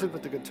keep listening. Comes in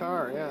with the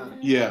guitar, yeah.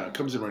 Yeah, it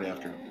comes in right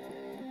after.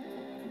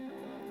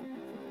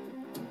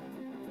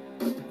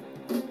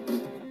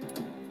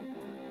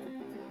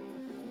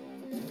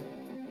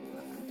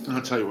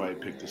 I'll tell you why I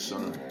picked this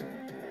song.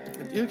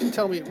 You can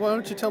tell me. Why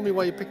don't you tell me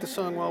why you picked the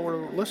song while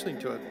we're listening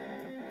to it?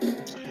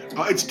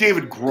 It's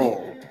David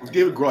Grohl.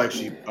 David Grohl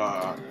actually,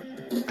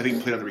 I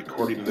think, played on the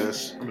recording of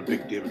this. I'm a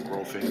big David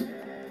Grohl fan.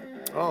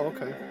 Oh,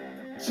 okay.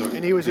 So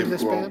And he was in David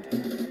this Grohl,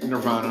 band?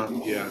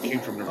 Nirvana. Yeah, came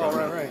from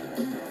Nirvana. Oh, right.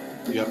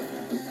 Yep.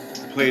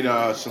 Played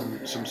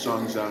some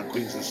songs on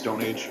Queens of the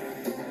Stone Age.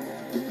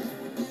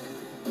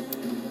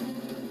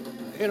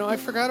 You know, I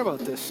forgot about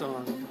this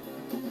song.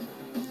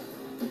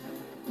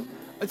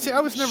 I'd say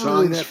I was never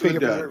Songs really that for big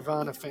the of a Dead.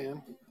 Nirvana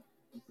fan.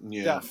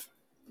 Yeah. Deaf.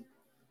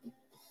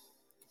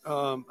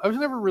 I was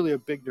never really a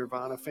big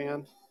Nirvana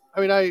fan.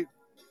 I mean,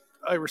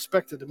 I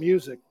respected the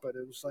music, but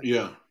it was like,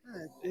 Yeah.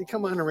 it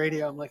come on the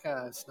radio, I'm like,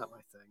 it's not my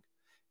thing.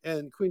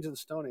 And Queens of the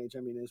Stone Age,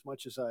 I mean, as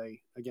much as I,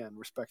 again,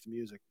 respect the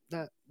music,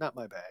 not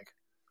my bag.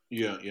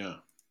 Yeah. You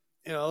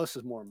know, this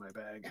is more my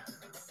bag.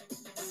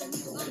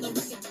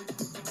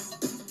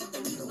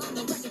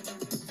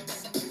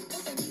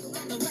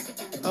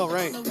 Oh,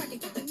 right.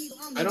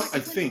 I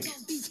think.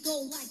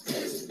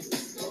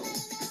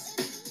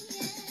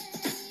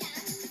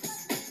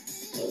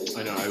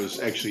 I know, I was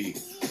actually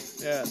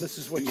Yeah, this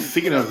is what you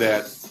thinking of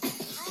that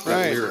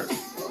Right. lyric.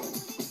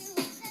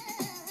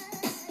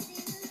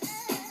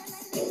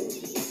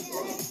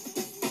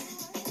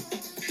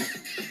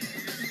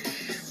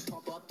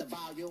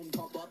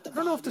 I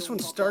don't know if this one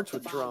starts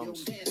with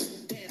drums.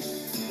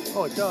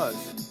 Oh, it does.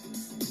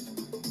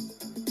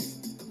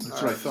 That's All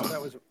what I right, so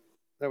thought.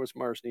 that was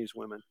Mars Needs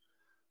Women.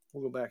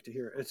 We'll go back to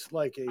here. It's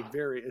like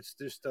it's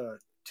just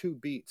 2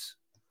 beats.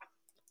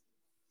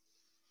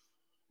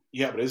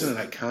 Yeah, but isn't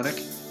it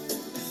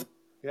iconic?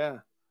 Yeah.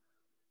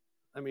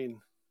 I mean,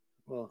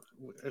 well,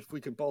 if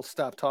we could both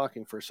stop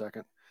talking for a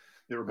second.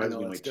 It reminds I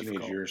me know, of my it's teenage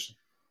difficult. years.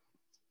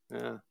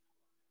 Yeah.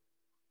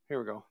 Here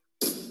we go.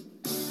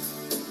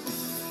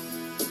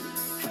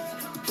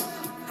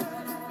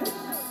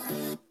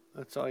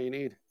 That's all you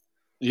need.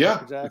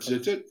 Yeah, Exactly.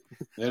 that's it.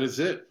 That is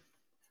it.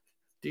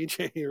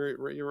 DJ,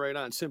 you're right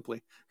on.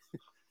 Simply,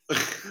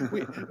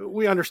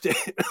 we understand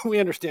we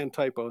understand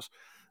typos,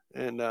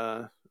 and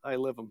I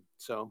live them.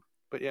 So,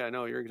 but yeah,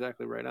 no, you're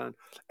exactly right on.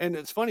 And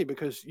it's funny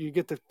because you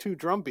get the 2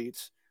 drum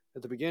beats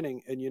at the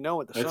beginning, and you know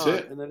what the That's song,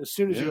 it. and then as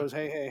soon as he Yeah. goes,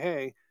 hey, hey,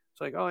 hey,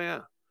 it's like, oh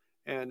yeah,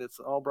 and it's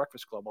all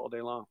Breakfast Club all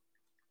day long.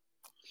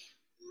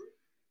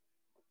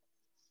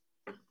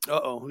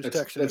 Who's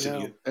texting me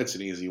now? That's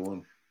an easy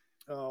one.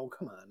 Oh,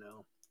 come on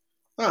now.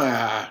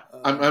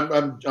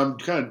 I'm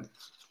kind of.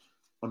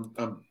 I don't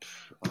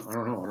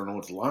know. I don't know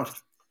what's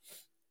left.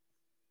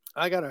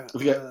 I gotta.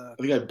 I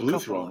think I blew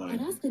through all couple- At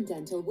mine. Aspen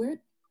Dental, we're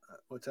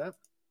What's that?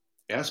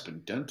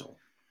 Aspen Dental.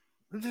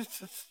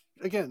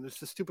 Again, it's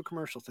the stupid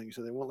commercial thing.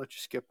 So they won't let you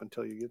skip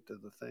until you get to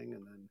the thing,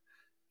 and then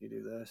you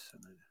do this,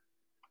 and then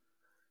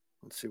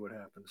let's see what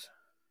happens.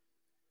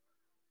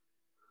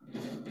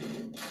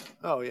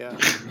 Oh yeah,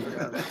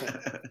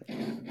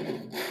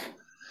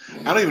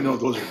 I don't even know if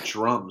those are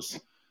drums.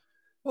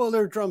 Well,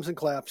 they're drums and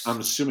claps. I'm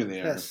assuming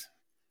they are. Yes,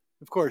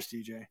 of course,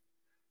 DJ.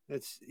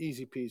 It's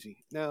easy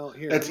peasy. Now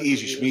here, That's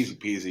easy schmeezy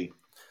peasy.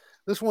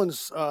 This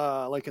one's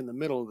like in the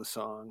middle of the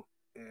song,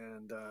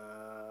 and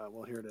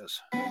well, here it is.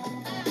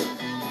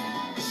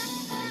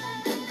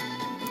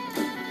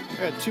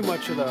 I had too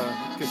much of the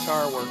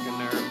guitar work in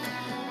there.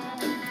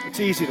 It's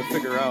easy to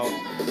figure out.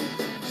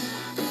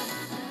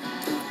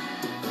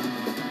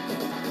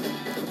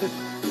 The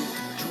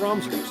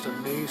drums are just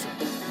amazing.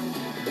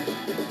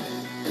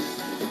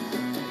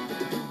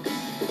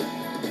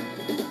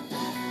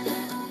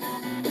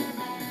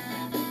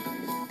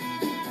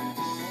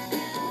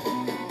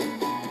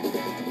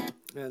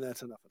 And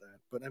that's enough of that.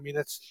 But I mean,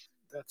 that's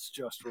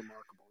just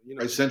remarkable. You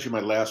know, I sent you my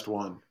last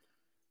one.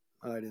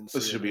 I didn't see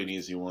This should be an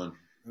easy one.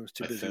 I was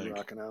too busy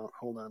rocking out.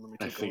 Hold on, let me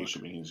take a look. I think it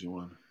should be an easy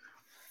one.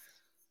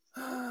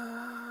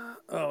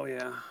 Oh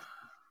yeah.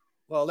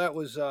 Well, that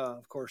was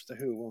of course the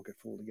Who, Won't Get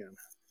Fooled Again,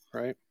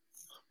 right?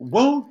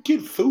 Won't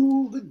get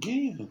fooled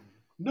again.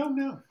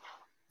 No.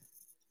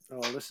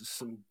 Oh, this is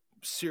some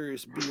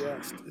serious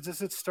BS.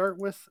 Does it start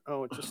with?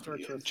 Oh, it just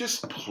starts with.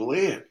 Just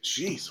play it.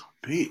 Jeez,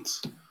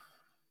 beats.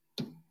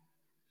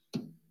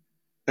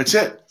 That's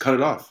it. Cut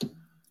it off.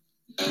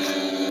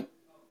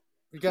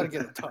 You got to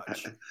get a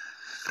touch.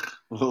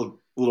 A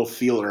little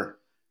feeler.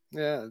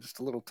 Yeah, just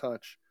a little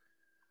touch.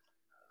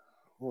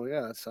 Well,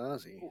 yeah, it's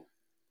Ozzy.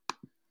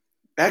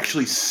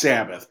 Actually,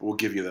 Sabbath. We'll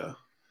give it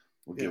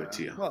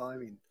to you. Well, I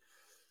mean,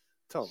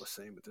 it's all the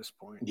same at this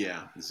point.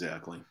 Yeah,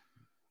 exactly.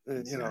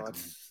 And you know,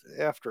 it's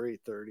after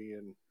 8:30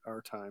 in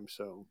our time,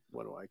 so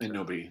what do I care? And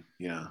nobody,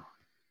 yeah.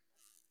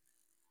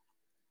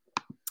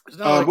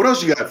 What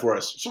else you got for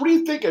us? So, what do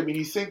you think? I mean,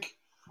 you think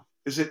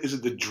is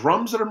it the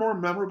drums that are more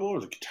memorable,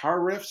 or the guitar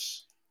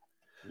riffs,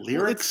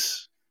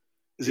 lyrics?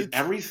 Is it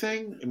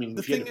everything? I mean,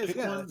 the thing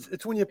is,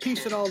 it's when you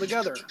piece it all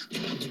together.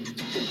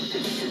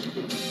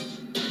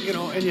 You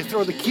know, and you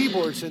throw the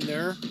keyboards in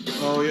there.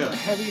 Oh yeah. A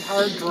heavy,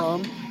 hard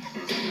drum.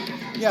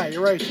 Yeah,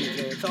 you're right,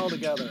 DJ. It's all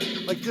together,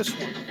 like this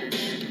one.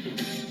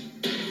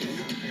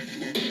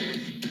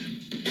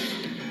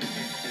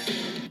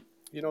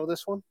 You know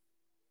this one?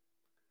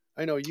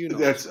 I know you know.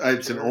 It's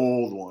an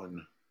old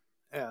one.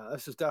 Yeah,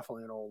 this is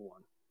definitely an old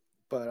one.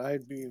 But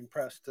I'd be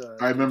impressed.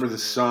 I remember the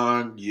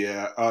song.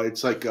 Yeah,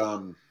 it's like.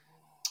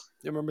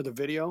 You remember the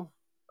video?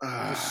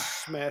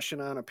 Just smashing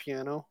on a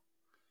piano.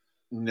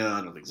 No,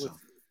 I don't think so.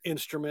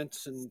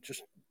 Instruments and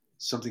just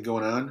something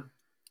going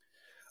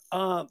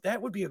on.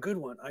 That would be a good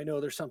one. I know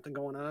there's something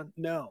going on.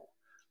 No.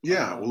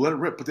 Yeah, we'll let it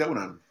rip. Put that one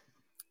on.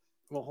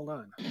 Well, hold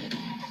on.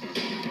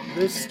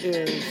 This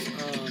is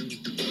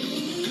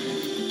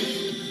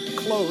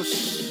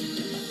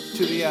close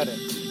to the edit.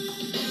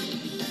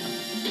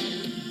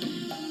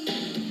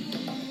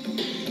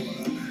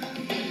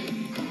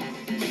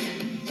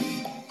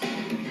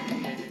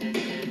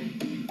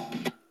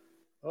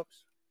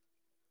 Oops.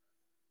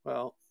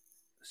 Well,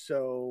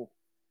 so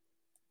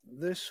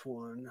this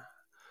one, I'm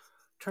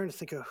trying to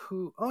think of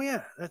who. Oh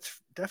yeah,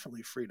 that's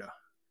definitely Frida.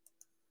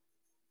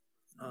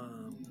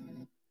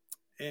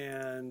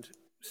 And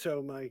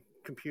so my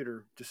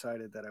computer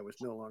decided that I was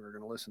no longer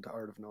going to listen to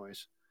Art of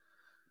Noise.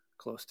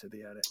 Close to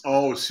the edit.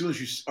 Oh, as soon as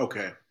you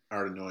okay,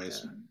 Art of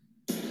Noise.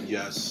 Yeah.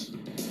 Yes.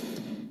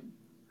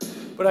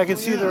 But I can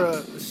see there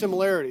are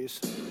similarities.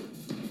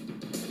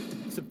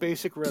 It's a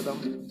basic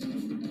rhythm.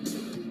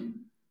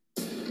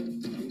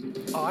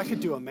 Oh, I could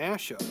do a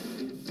mashup.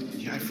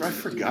 Yeah, I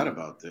forgot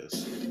about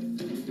this.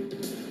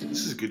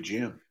 This is a good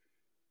jam.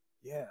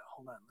 Yeah,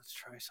 hold on. Let's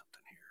try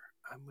something here.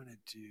 I'm going to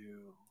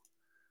do...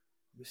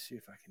 Let me see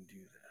if I can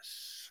do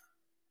this.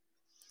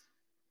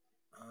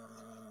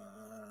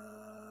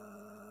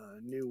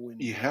 New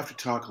window. You have to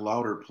talk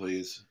louder,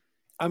 please.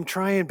 I'm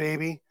trying,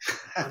 baby.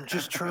 I'm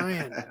just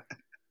trying.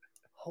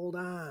 Hold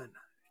on.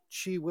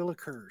 Gee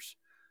willikers.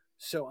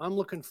 So I'm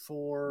looking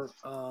for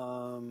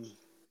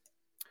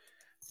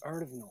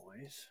Art of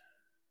Noise.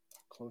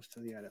 Close to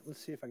the edit.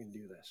 Let's see if I can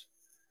do this.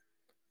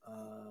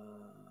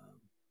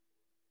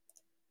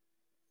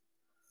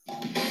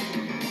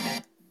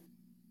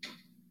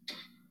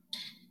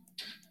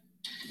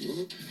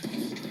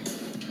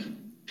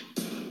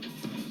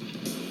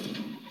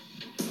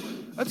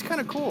 That's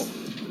kind of cool.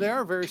 They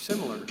are very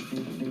similar.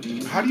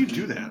 How do you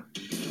do that?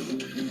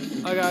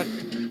 I got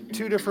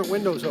two different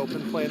windows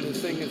open playing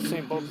this thing at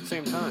both at the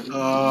same time.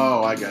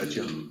 Oh, I got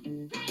you.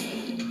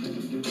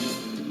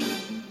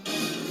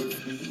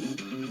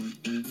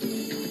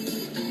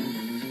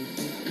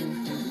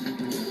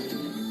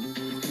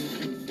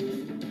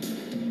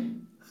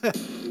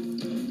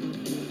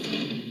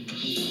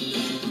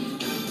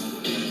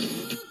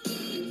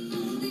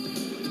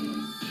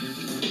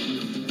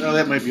 Oh,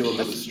 that might be a little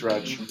bit of a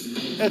stretch.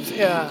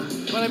 Yeah,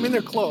 but I mean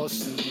they're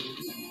close.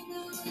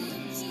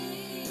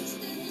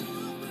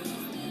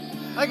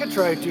 I could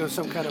try doing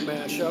some kind of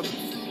mashup.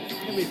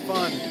 It'd be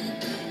fun.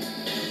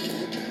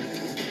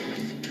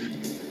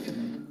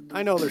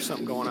 I know there's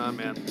something going on,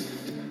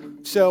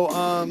 man. So,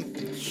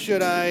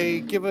 should I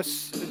give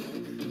us...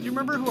 Do you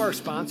remember who our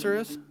sponsor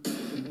is?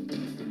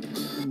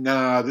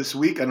 Nah, this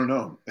week, I don't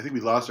know. I think we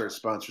lost our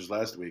sponsors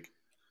last week.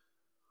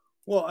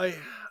 Well,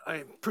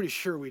 I'm pretty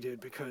sure we did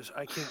because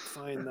I can't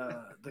find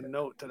the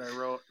note that I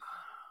wrote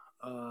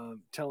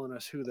telling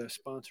us who the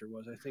sponsor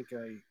was. I think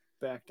I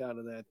backed out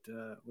of that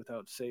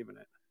without saving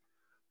it.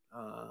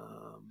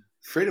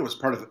 Freda was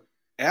part of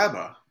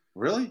ABBA.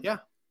 Really? Yeah.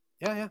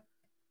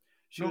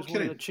 She No was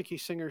kidding. one of the chicky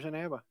singers in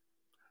ABBA.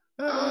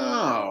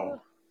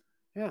 Oh.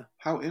 Yeah.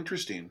 How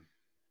interesting.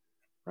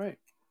 Right.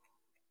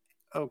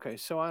 Okay,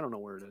 so I don't know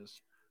where it is.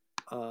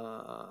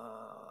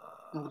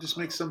 We'll just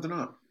make something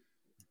up.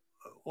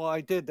 Well,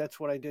 I did. That's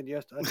what I did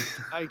yesterday.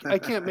 I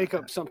can't make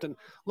up something.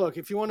 Look,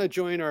 if you want to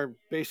join our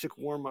basic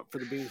warm-up for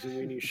the Beans and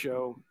Weenies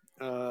show,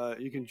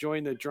 you can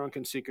join the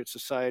Drunken Secret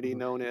Society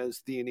known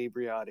as the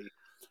Inebriati.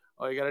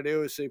 All you got to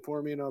do is say,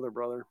 pour me another,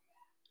 brother.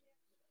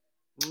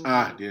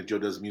 Dana Joe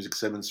does music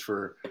segments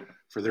for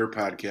their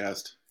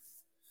podcast.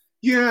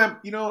 Yeah,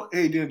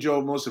 hey, Dana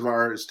Joe, most of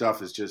our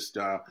stuff is just,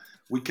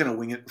 we kind of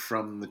wing it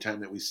from the time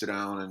that we sit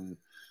down, and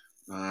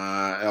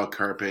El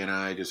Carpe and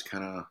I just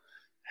kind of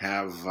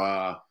have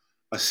a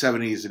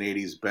 70s and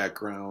 80s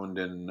background,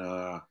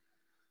 and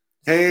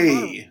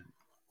hey,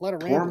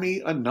 pour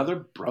me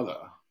another brother.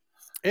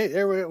 Hey,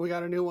 there we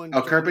got a new one.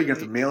 El Carpe, you have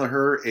to mail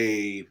her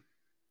a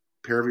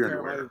pair of your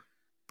underwear.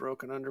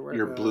 Broken underwear.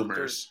 Your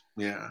bloomers.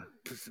 Yeah.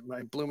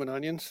 My blooming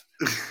onions.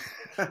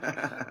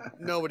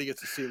 Nobody gets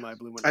to see my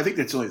blooming onions. I think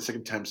that's only the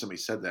second time somebody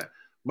said that.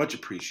 Much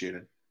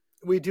appreciated.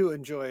 We do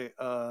enjoy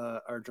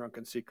our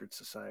Drunken Secret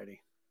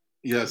Society.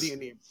 Yes.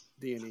 The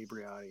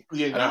Inebriati.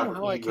 Yeah, I don't know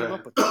how I came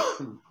up with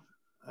that.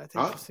 I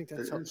think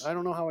that's I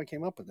don't know how I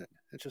came up with it.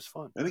 It's just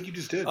fun. I think you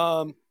just did.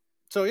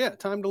 So yeah,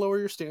 time to lower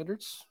your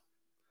standards.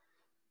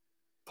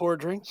 Pour a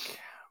drink.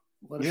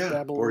 Let us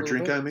babble pour a a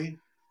drink bit. on me.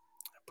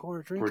 Pour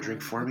a drink. Pour a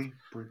drink for me.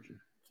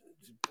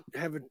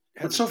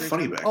 What's so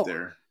funny back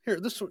there? Here,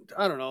 this one.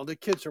 I don't know. The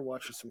kids are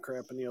watching some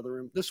crap in the other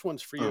room. This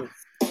one's for you.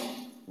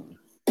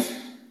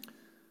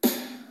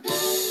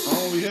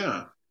 Oh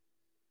yeah.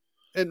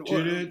 And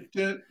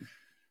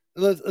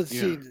let's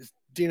see,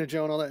 Dina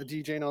Joe and all that,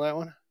 DJ and all that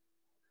one.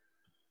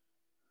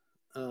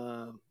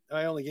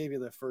 I only gave you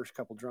the first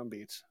couple drum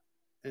beats,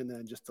 and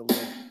then just a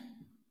little.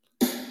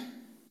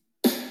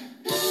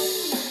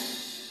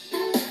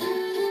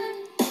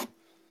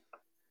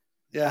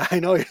 Yeah, I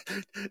know.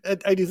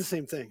 I do the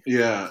same thing.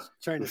 Yeah.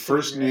 Trying the to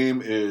first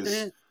name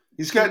is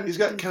he's got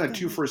kind of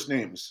two first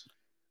names.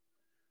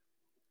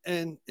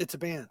 And it's a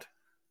band.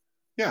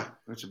 Yeah,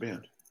 it's a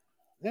band.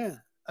 Yeah.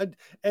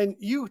 And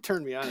you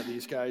turned me on to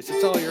these guys.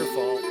 It's all your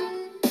fault.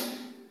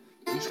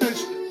 These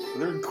guys,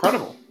 they're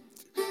incredible.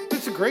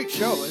 It's a great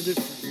show. And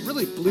it's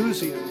really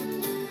bluesy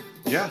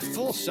and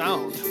full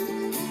sound.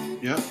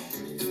 Yeah.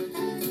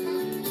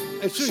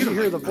 As soon as you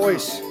hear the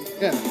voice.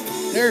 Yeah.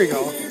 There you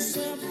go.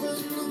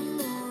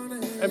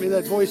 I mean,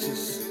 that voice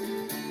is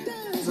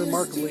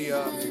remarkably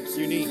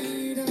unique.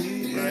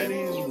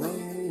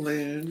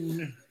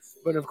 Rolling.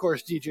 But of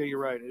course, DJ, you're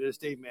right. It is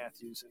Dave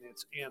Matthews, and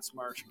it's Ants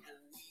Marching.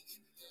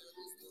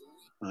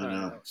 I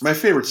know. My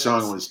favorite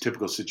song was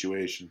 "Typical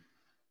Situation."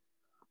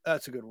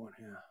 That's a good one.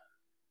 Yeah,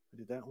 I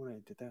did that one.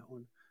 I did that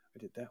one. I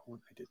did that one.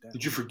 I did that.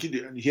 Did you forget?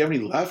 Do you have any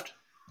left?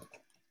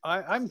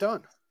 I'm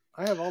done.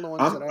 I have all the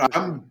ones that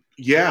I was.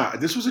 Yeah,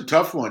 this was a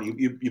tough one.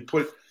 You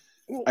put.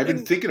 Well, I've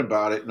been thinking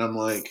about it, and I'm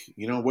like,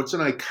 what's an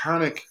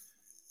iconic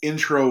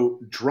intro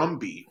drum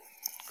beat?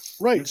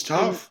 Right. It's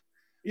tough.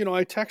 And,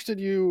 I texted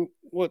you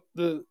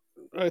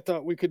I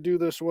thought we could do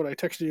this. I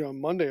texted you on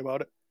Monday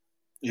about it.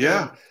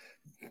 Yeah.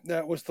 And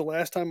that was the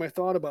last time I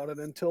thought about it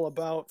until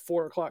about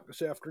 4:00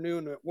 this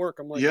afternoon at work.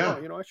 I'm like,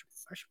 I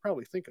should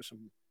probably think of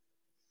some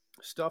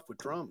stuff with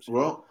drums.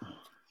 Well,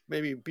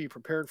 maybe be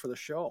prepared for the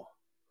show.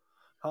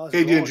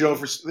 Hey, Dan Joe,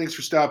 thanks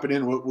for stopping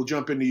in. We'll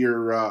jump into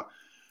your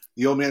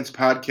the Old Man's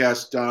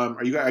podcast.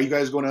 Are you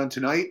guys going on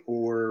tonight,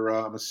 or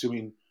I'm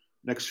assuming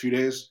next few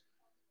days?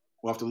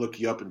 We'll have to look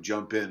you up and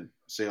jump in.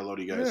 Say hello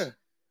to you guys.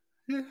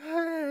 Yeah.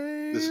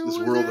 Hey, this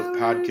world of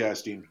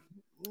podcasting.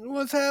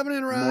 What's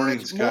happening,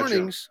 Raj?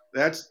 Mornings.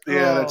 That's a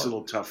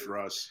little tough for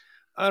us.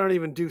 I don't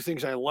even do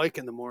things I like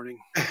in the morning.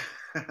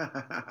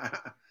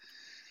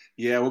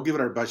 Yeah, we'll give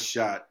it our best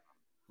shot.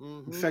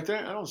 Mm-hmm. In fact,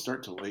 I don't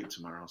start till late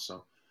tomorrow.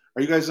 So,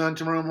 are you guys on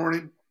tomorrow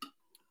morning?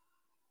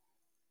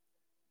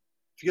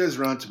 If you guys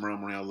are on tomorrow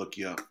morning, I'll look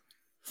you up.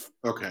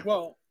 Okay.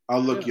 Well, I'll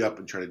look you up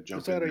and try to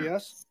jump in. Is that a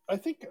yes? I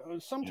think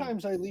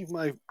sometimes I leave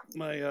my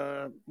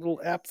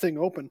little app thing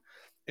open,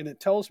 and it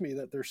tells me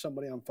that there's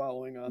somebody I'm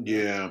following on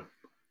there. Yeah.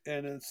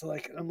 And it's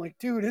like, I'm like,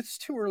 dude, it's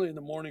too early in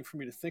the morning for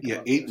me to think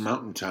about 8 this.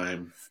 Mountain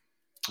Time.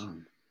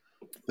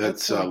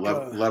 That's like,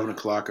 11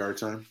 o'clock our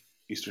time,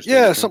 Eastern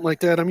Standard Time. Something like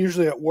that. I'm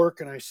usually at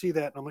work, and I see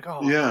that, and I'm like,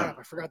 oh, yeah. crap,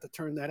 I forgot to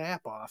turn that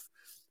app off.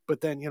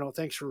 But then,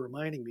 thanks for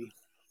reminding me.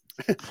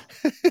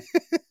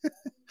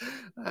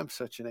 I'm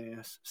such an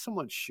ass.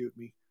 Someone shoot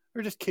me.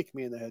 or just kick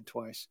me in the head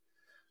twice.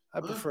 I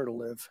prefer to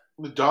live.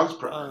 The dog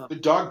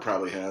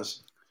probably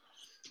has.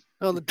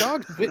 No, the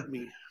dog bit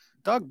me.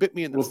 Dog bit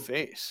me in the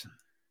face.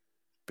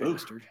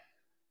 Bastard.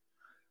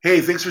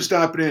 Hey, thanks for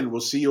stopping in.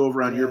 We'll see you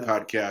over on your Yeah.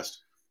 podcast.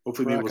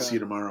 Hopefully, maybe we'll see you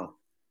tomorrow.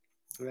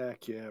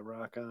 Heck yeah,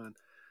 rock on.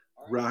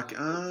 Rock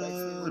Text me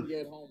when on. you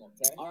get home,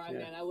 okay? All right,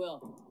 man, I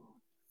will.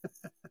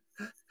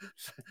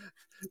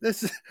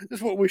 This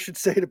is what we should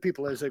say to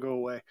people as they go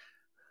away.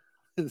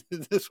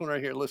 This one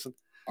right here, listen.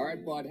 All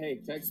right, bud.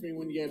 Hey, text me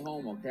when you get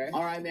home, okay?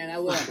 All right, man, I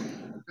will.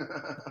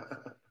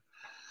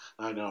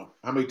 I know.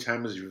 How many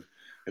times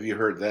have you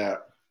heard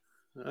that?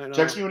 I know.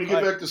 Text me when you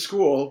get back to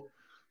school.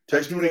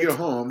 Text me when you get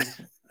home.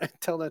 I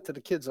tell that to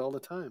the kids all the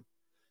time.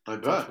 I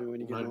bet.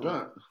 I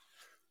bet.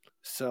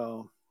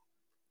 So,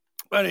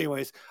 but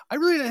anyways, I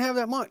really didn't have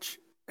that much,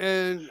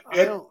 and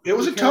it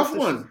was a tough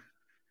one.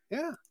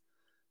 Yeah,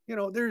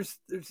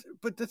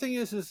 but the thing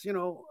is,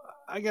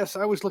 I guess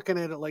I was looking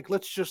at it like,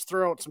 let's just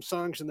throw out some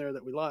songs in there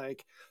that we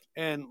like,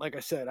 and like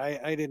I said,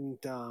 I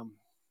didn't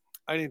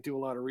do a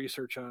lot of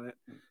research on it,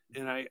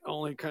 and I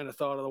only kind of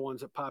thought of the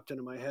ones that popped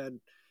into my head,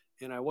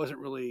 and I wasn't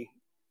really.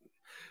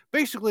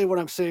 Basically, what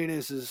I'm saying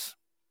is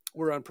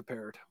we're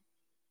unprepared.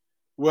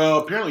 Well,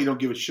 apparently you don't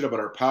give a shit about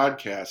our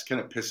podcast.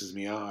 Kind of pisses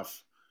me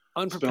off.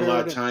 Spend a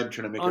lot of time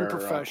trying to make our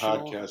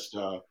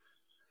podcast.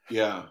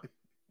 Yeah,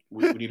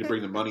 we need to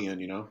bring the money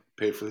in.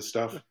 Pay for this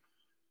stuff.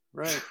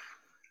 Right.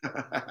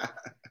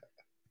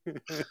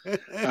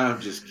 I'm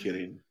just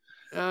kidding.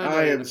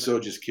 I am so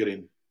just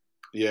kidding.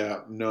 Yeah,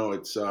 no,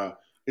 it's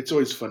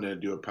always fun to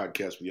do a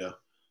podcast with you,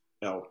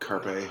 El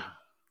Carpe.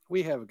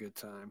 We have a good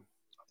time.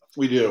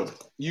 We do.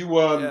 You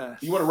want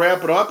to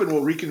wrap it up and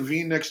we'll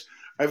reconvene next.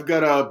 I've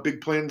got big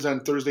plans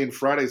on Thursday and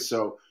Friday,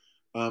 so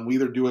we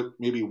either do it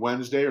maybe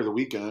Wednesday or the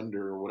weekend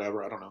or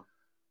whatever. I don't know.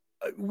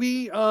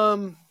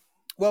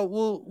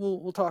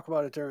 We'll talk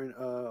about it during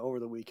over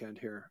the weekend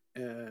here,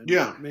 and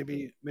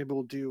maybe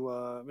we'll do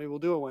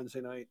a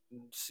Wednesday night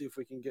and see if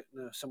we can get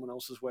in someone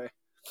else's way.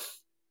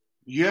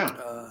 Yeah,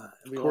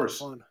 it'll be of course.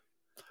 A lot of fun.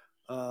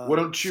 Why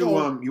don't you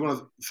you want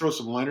to throw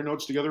some liner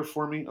notes together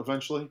for me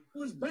eventually? It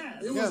was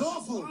bad. It was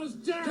awful. It was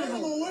terrible. Get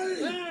him away.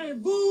 Hey,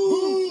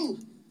 boo!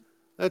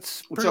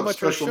 That's What's pretty up, much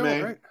Special our show,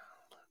 May? right?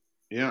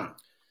 Yeah.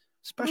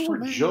 Special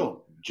May.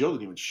 Jill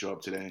didn't even show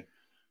up today.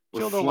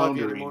 Jill don't love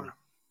you anymore.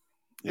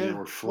 Yeah,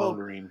 we're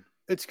floundering. Well,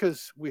 it's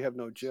because we have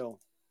no Jill.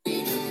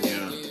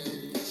 Yeah.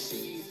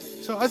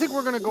 So I think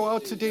we're going to go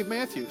out to Dave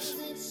Matthews.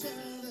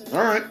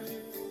 All right.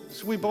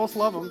 So we both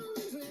love him.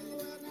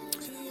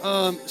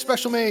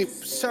 Special May,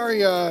 sorry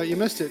you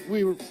missed it.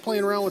 We were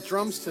playing around with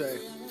drums today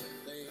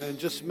and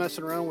just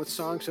messing around with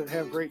songs that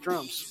have great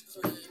drums.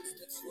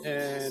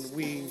 And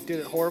we did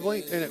it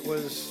horribly, and it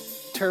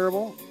was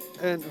terrible.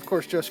 And, of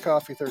course, Just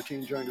Coffee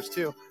 13 joined us,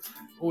 too.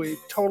 We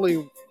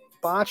totally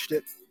botched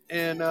it,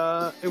 and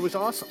it was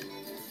awesome.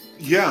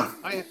 Yeah.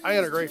 I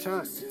had a great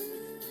time.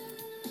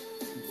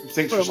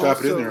 Thanks for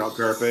stopping in there,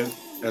 Alcarpe,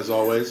 as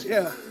always.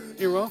 Yeah,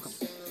 you're welcome.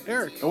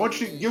 Eric. I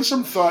want you to give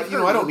some thought.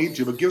 I don't need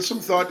to, but give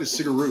some thought to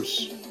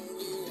Sigaroos.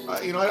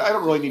 I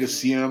don't really need to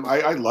see him.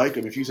 I like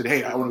him. If you said,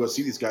 hey, I want to go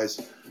see these guys,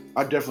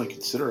 I'd definitely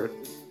consider it.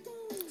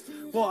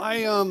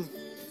 Well,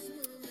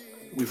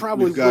 we've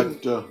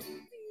got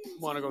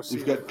want to go see.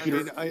 We've got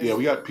Peter.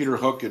 We got Peter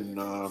Hook and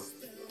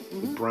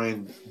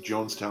Brian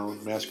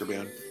Jonestown Massacre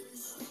Band.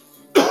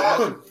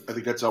 I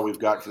think that's all we've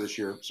got for this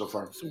year so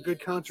far. Some good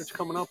concerts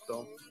coming up,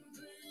 though.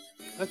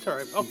 That's all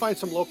right. I'll find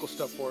some local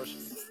stuff for us.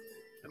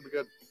 That'll be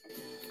good.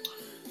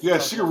 Yeah,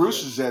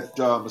 Sigaroos is at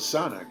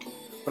Masonic,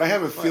 but I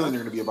have a feeling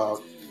they're going to be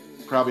about.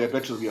 Probably, I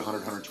bet you it'll be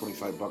 $100,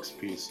 $125 a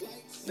piece.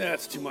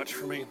 That's too much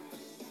for me.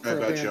 I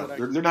bet you.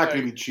 They're not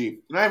going to be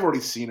cheap. And I've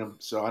already seen them,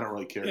 so I don't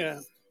really care. Yeah.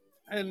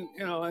 And,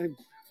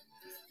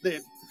 they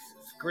have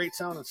great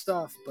sounding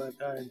stuff, but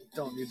I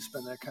don't need to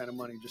spend that kind of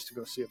money just to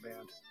go see a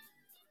band.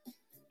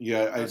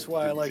 Yeah. That's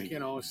why I like,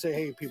 say,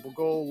 hey, people,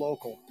 go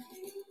local.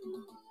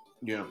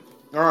 Yeah.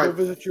 All right. Go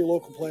visit your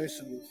local place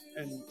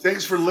and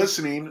thanks for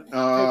listening,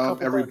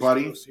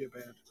 everybody. Go see a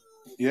band.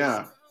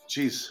 Yeah.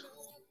 Jeez.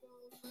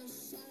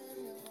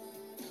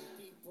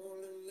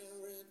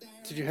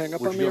 Did you hang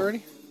up on me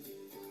already?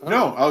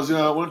 No, I was.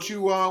 Why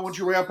don't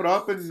you wrap it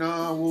up and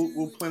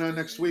we'll plan on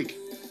next week.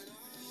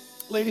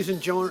 Ladies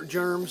and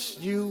germs,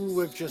 you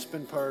have just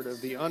been part of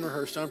the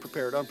unrehearsed,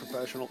 unprepared,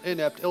 unprofessional,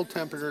 inept,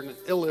 ill-tempered, and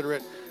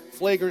illiterate,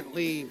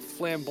 flagrantly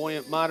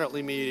flamboyant,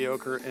 moderately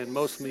mediocre, and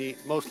mostly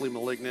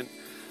malignant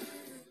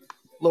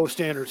Low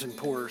Standards and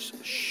Pours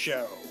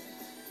show.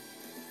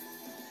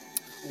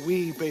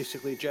 We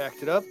basically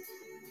jacked it up,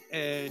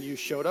 and you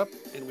showed up,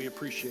 and we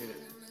appreciate it.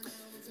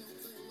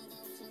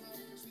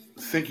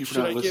 Thank you for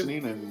not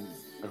listening, and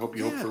I hope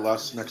you hope for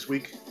less next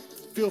week.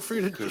 Feel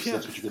free to, because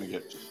that's what you're going to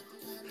get.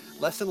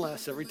 Less and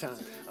less every time.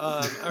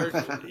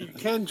 You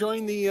can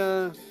join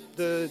the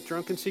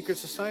Drunken Secret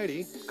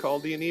Society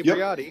called the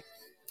Inebriati. Yep.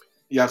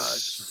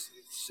 Yes.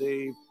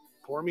 Say,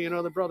 pour me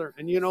another brother.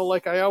 And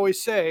like I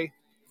always say,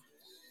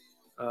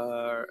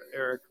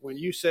 Eric, when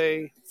you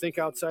say think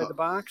outside the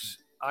box,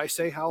 I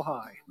say how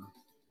high.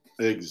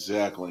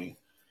 Exactly.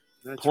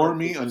 That's Pour right,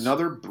 me because-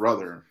 another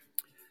brother.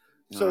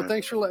 So All right.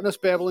 thanks for letting us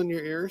babble in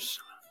your ears.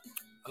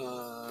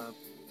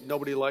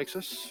 Nobody likes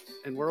us,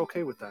 and we're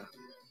okay with that.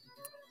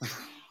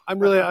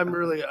 I'm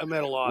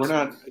at a loss.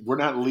 We're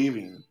not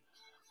leaving.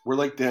 We're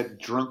like that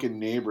drunken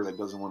neighbor that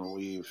doesn't want to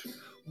leave.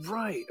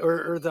 Right,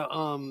 or the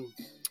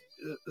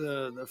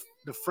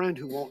friend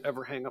who won't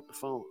ever hang up the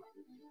phone.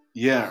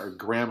 Yeah, or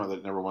grandma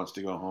that never wants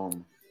to go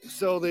home.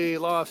 So the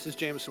law offices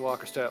Jameson,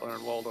 Walker, Statler,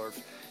 and Waldorf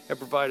have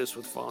provided us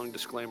with the following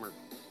disclaimer.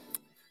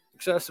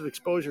 Excessive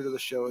exposure to the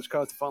show has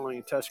caused the following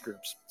in test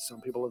groups.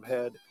 Some people have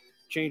had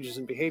changes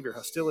in behavior,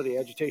 hostility,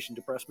 agitation,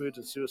 depressed moods,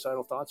 and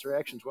suicidal thoughts or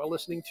actions while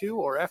listening to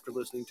or after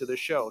listening to this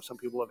show. Some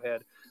people have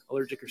had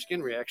allergic or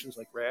skin reactions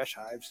like rash,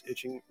 hives,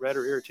 itching, red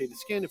or irritated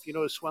skin. If you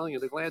notice swelling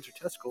of the glands or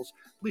testicles,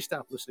 please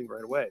stop listening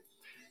right away.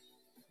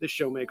 This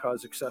show may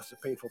cause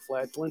excessive painful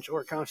flatulence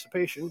or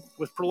constipation.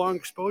 With prolonged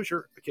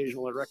exposure,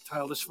 occasional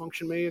erectile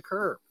dysfunction may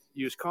occur.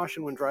 Use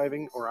caution when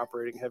driving or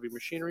operating heavy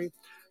machinery.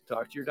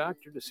 Talk to your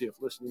doctor to see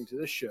if listening to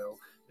this show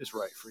is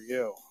right for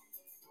you.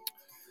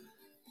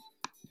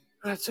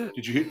 That's it.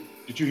 Did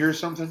you hear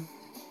something?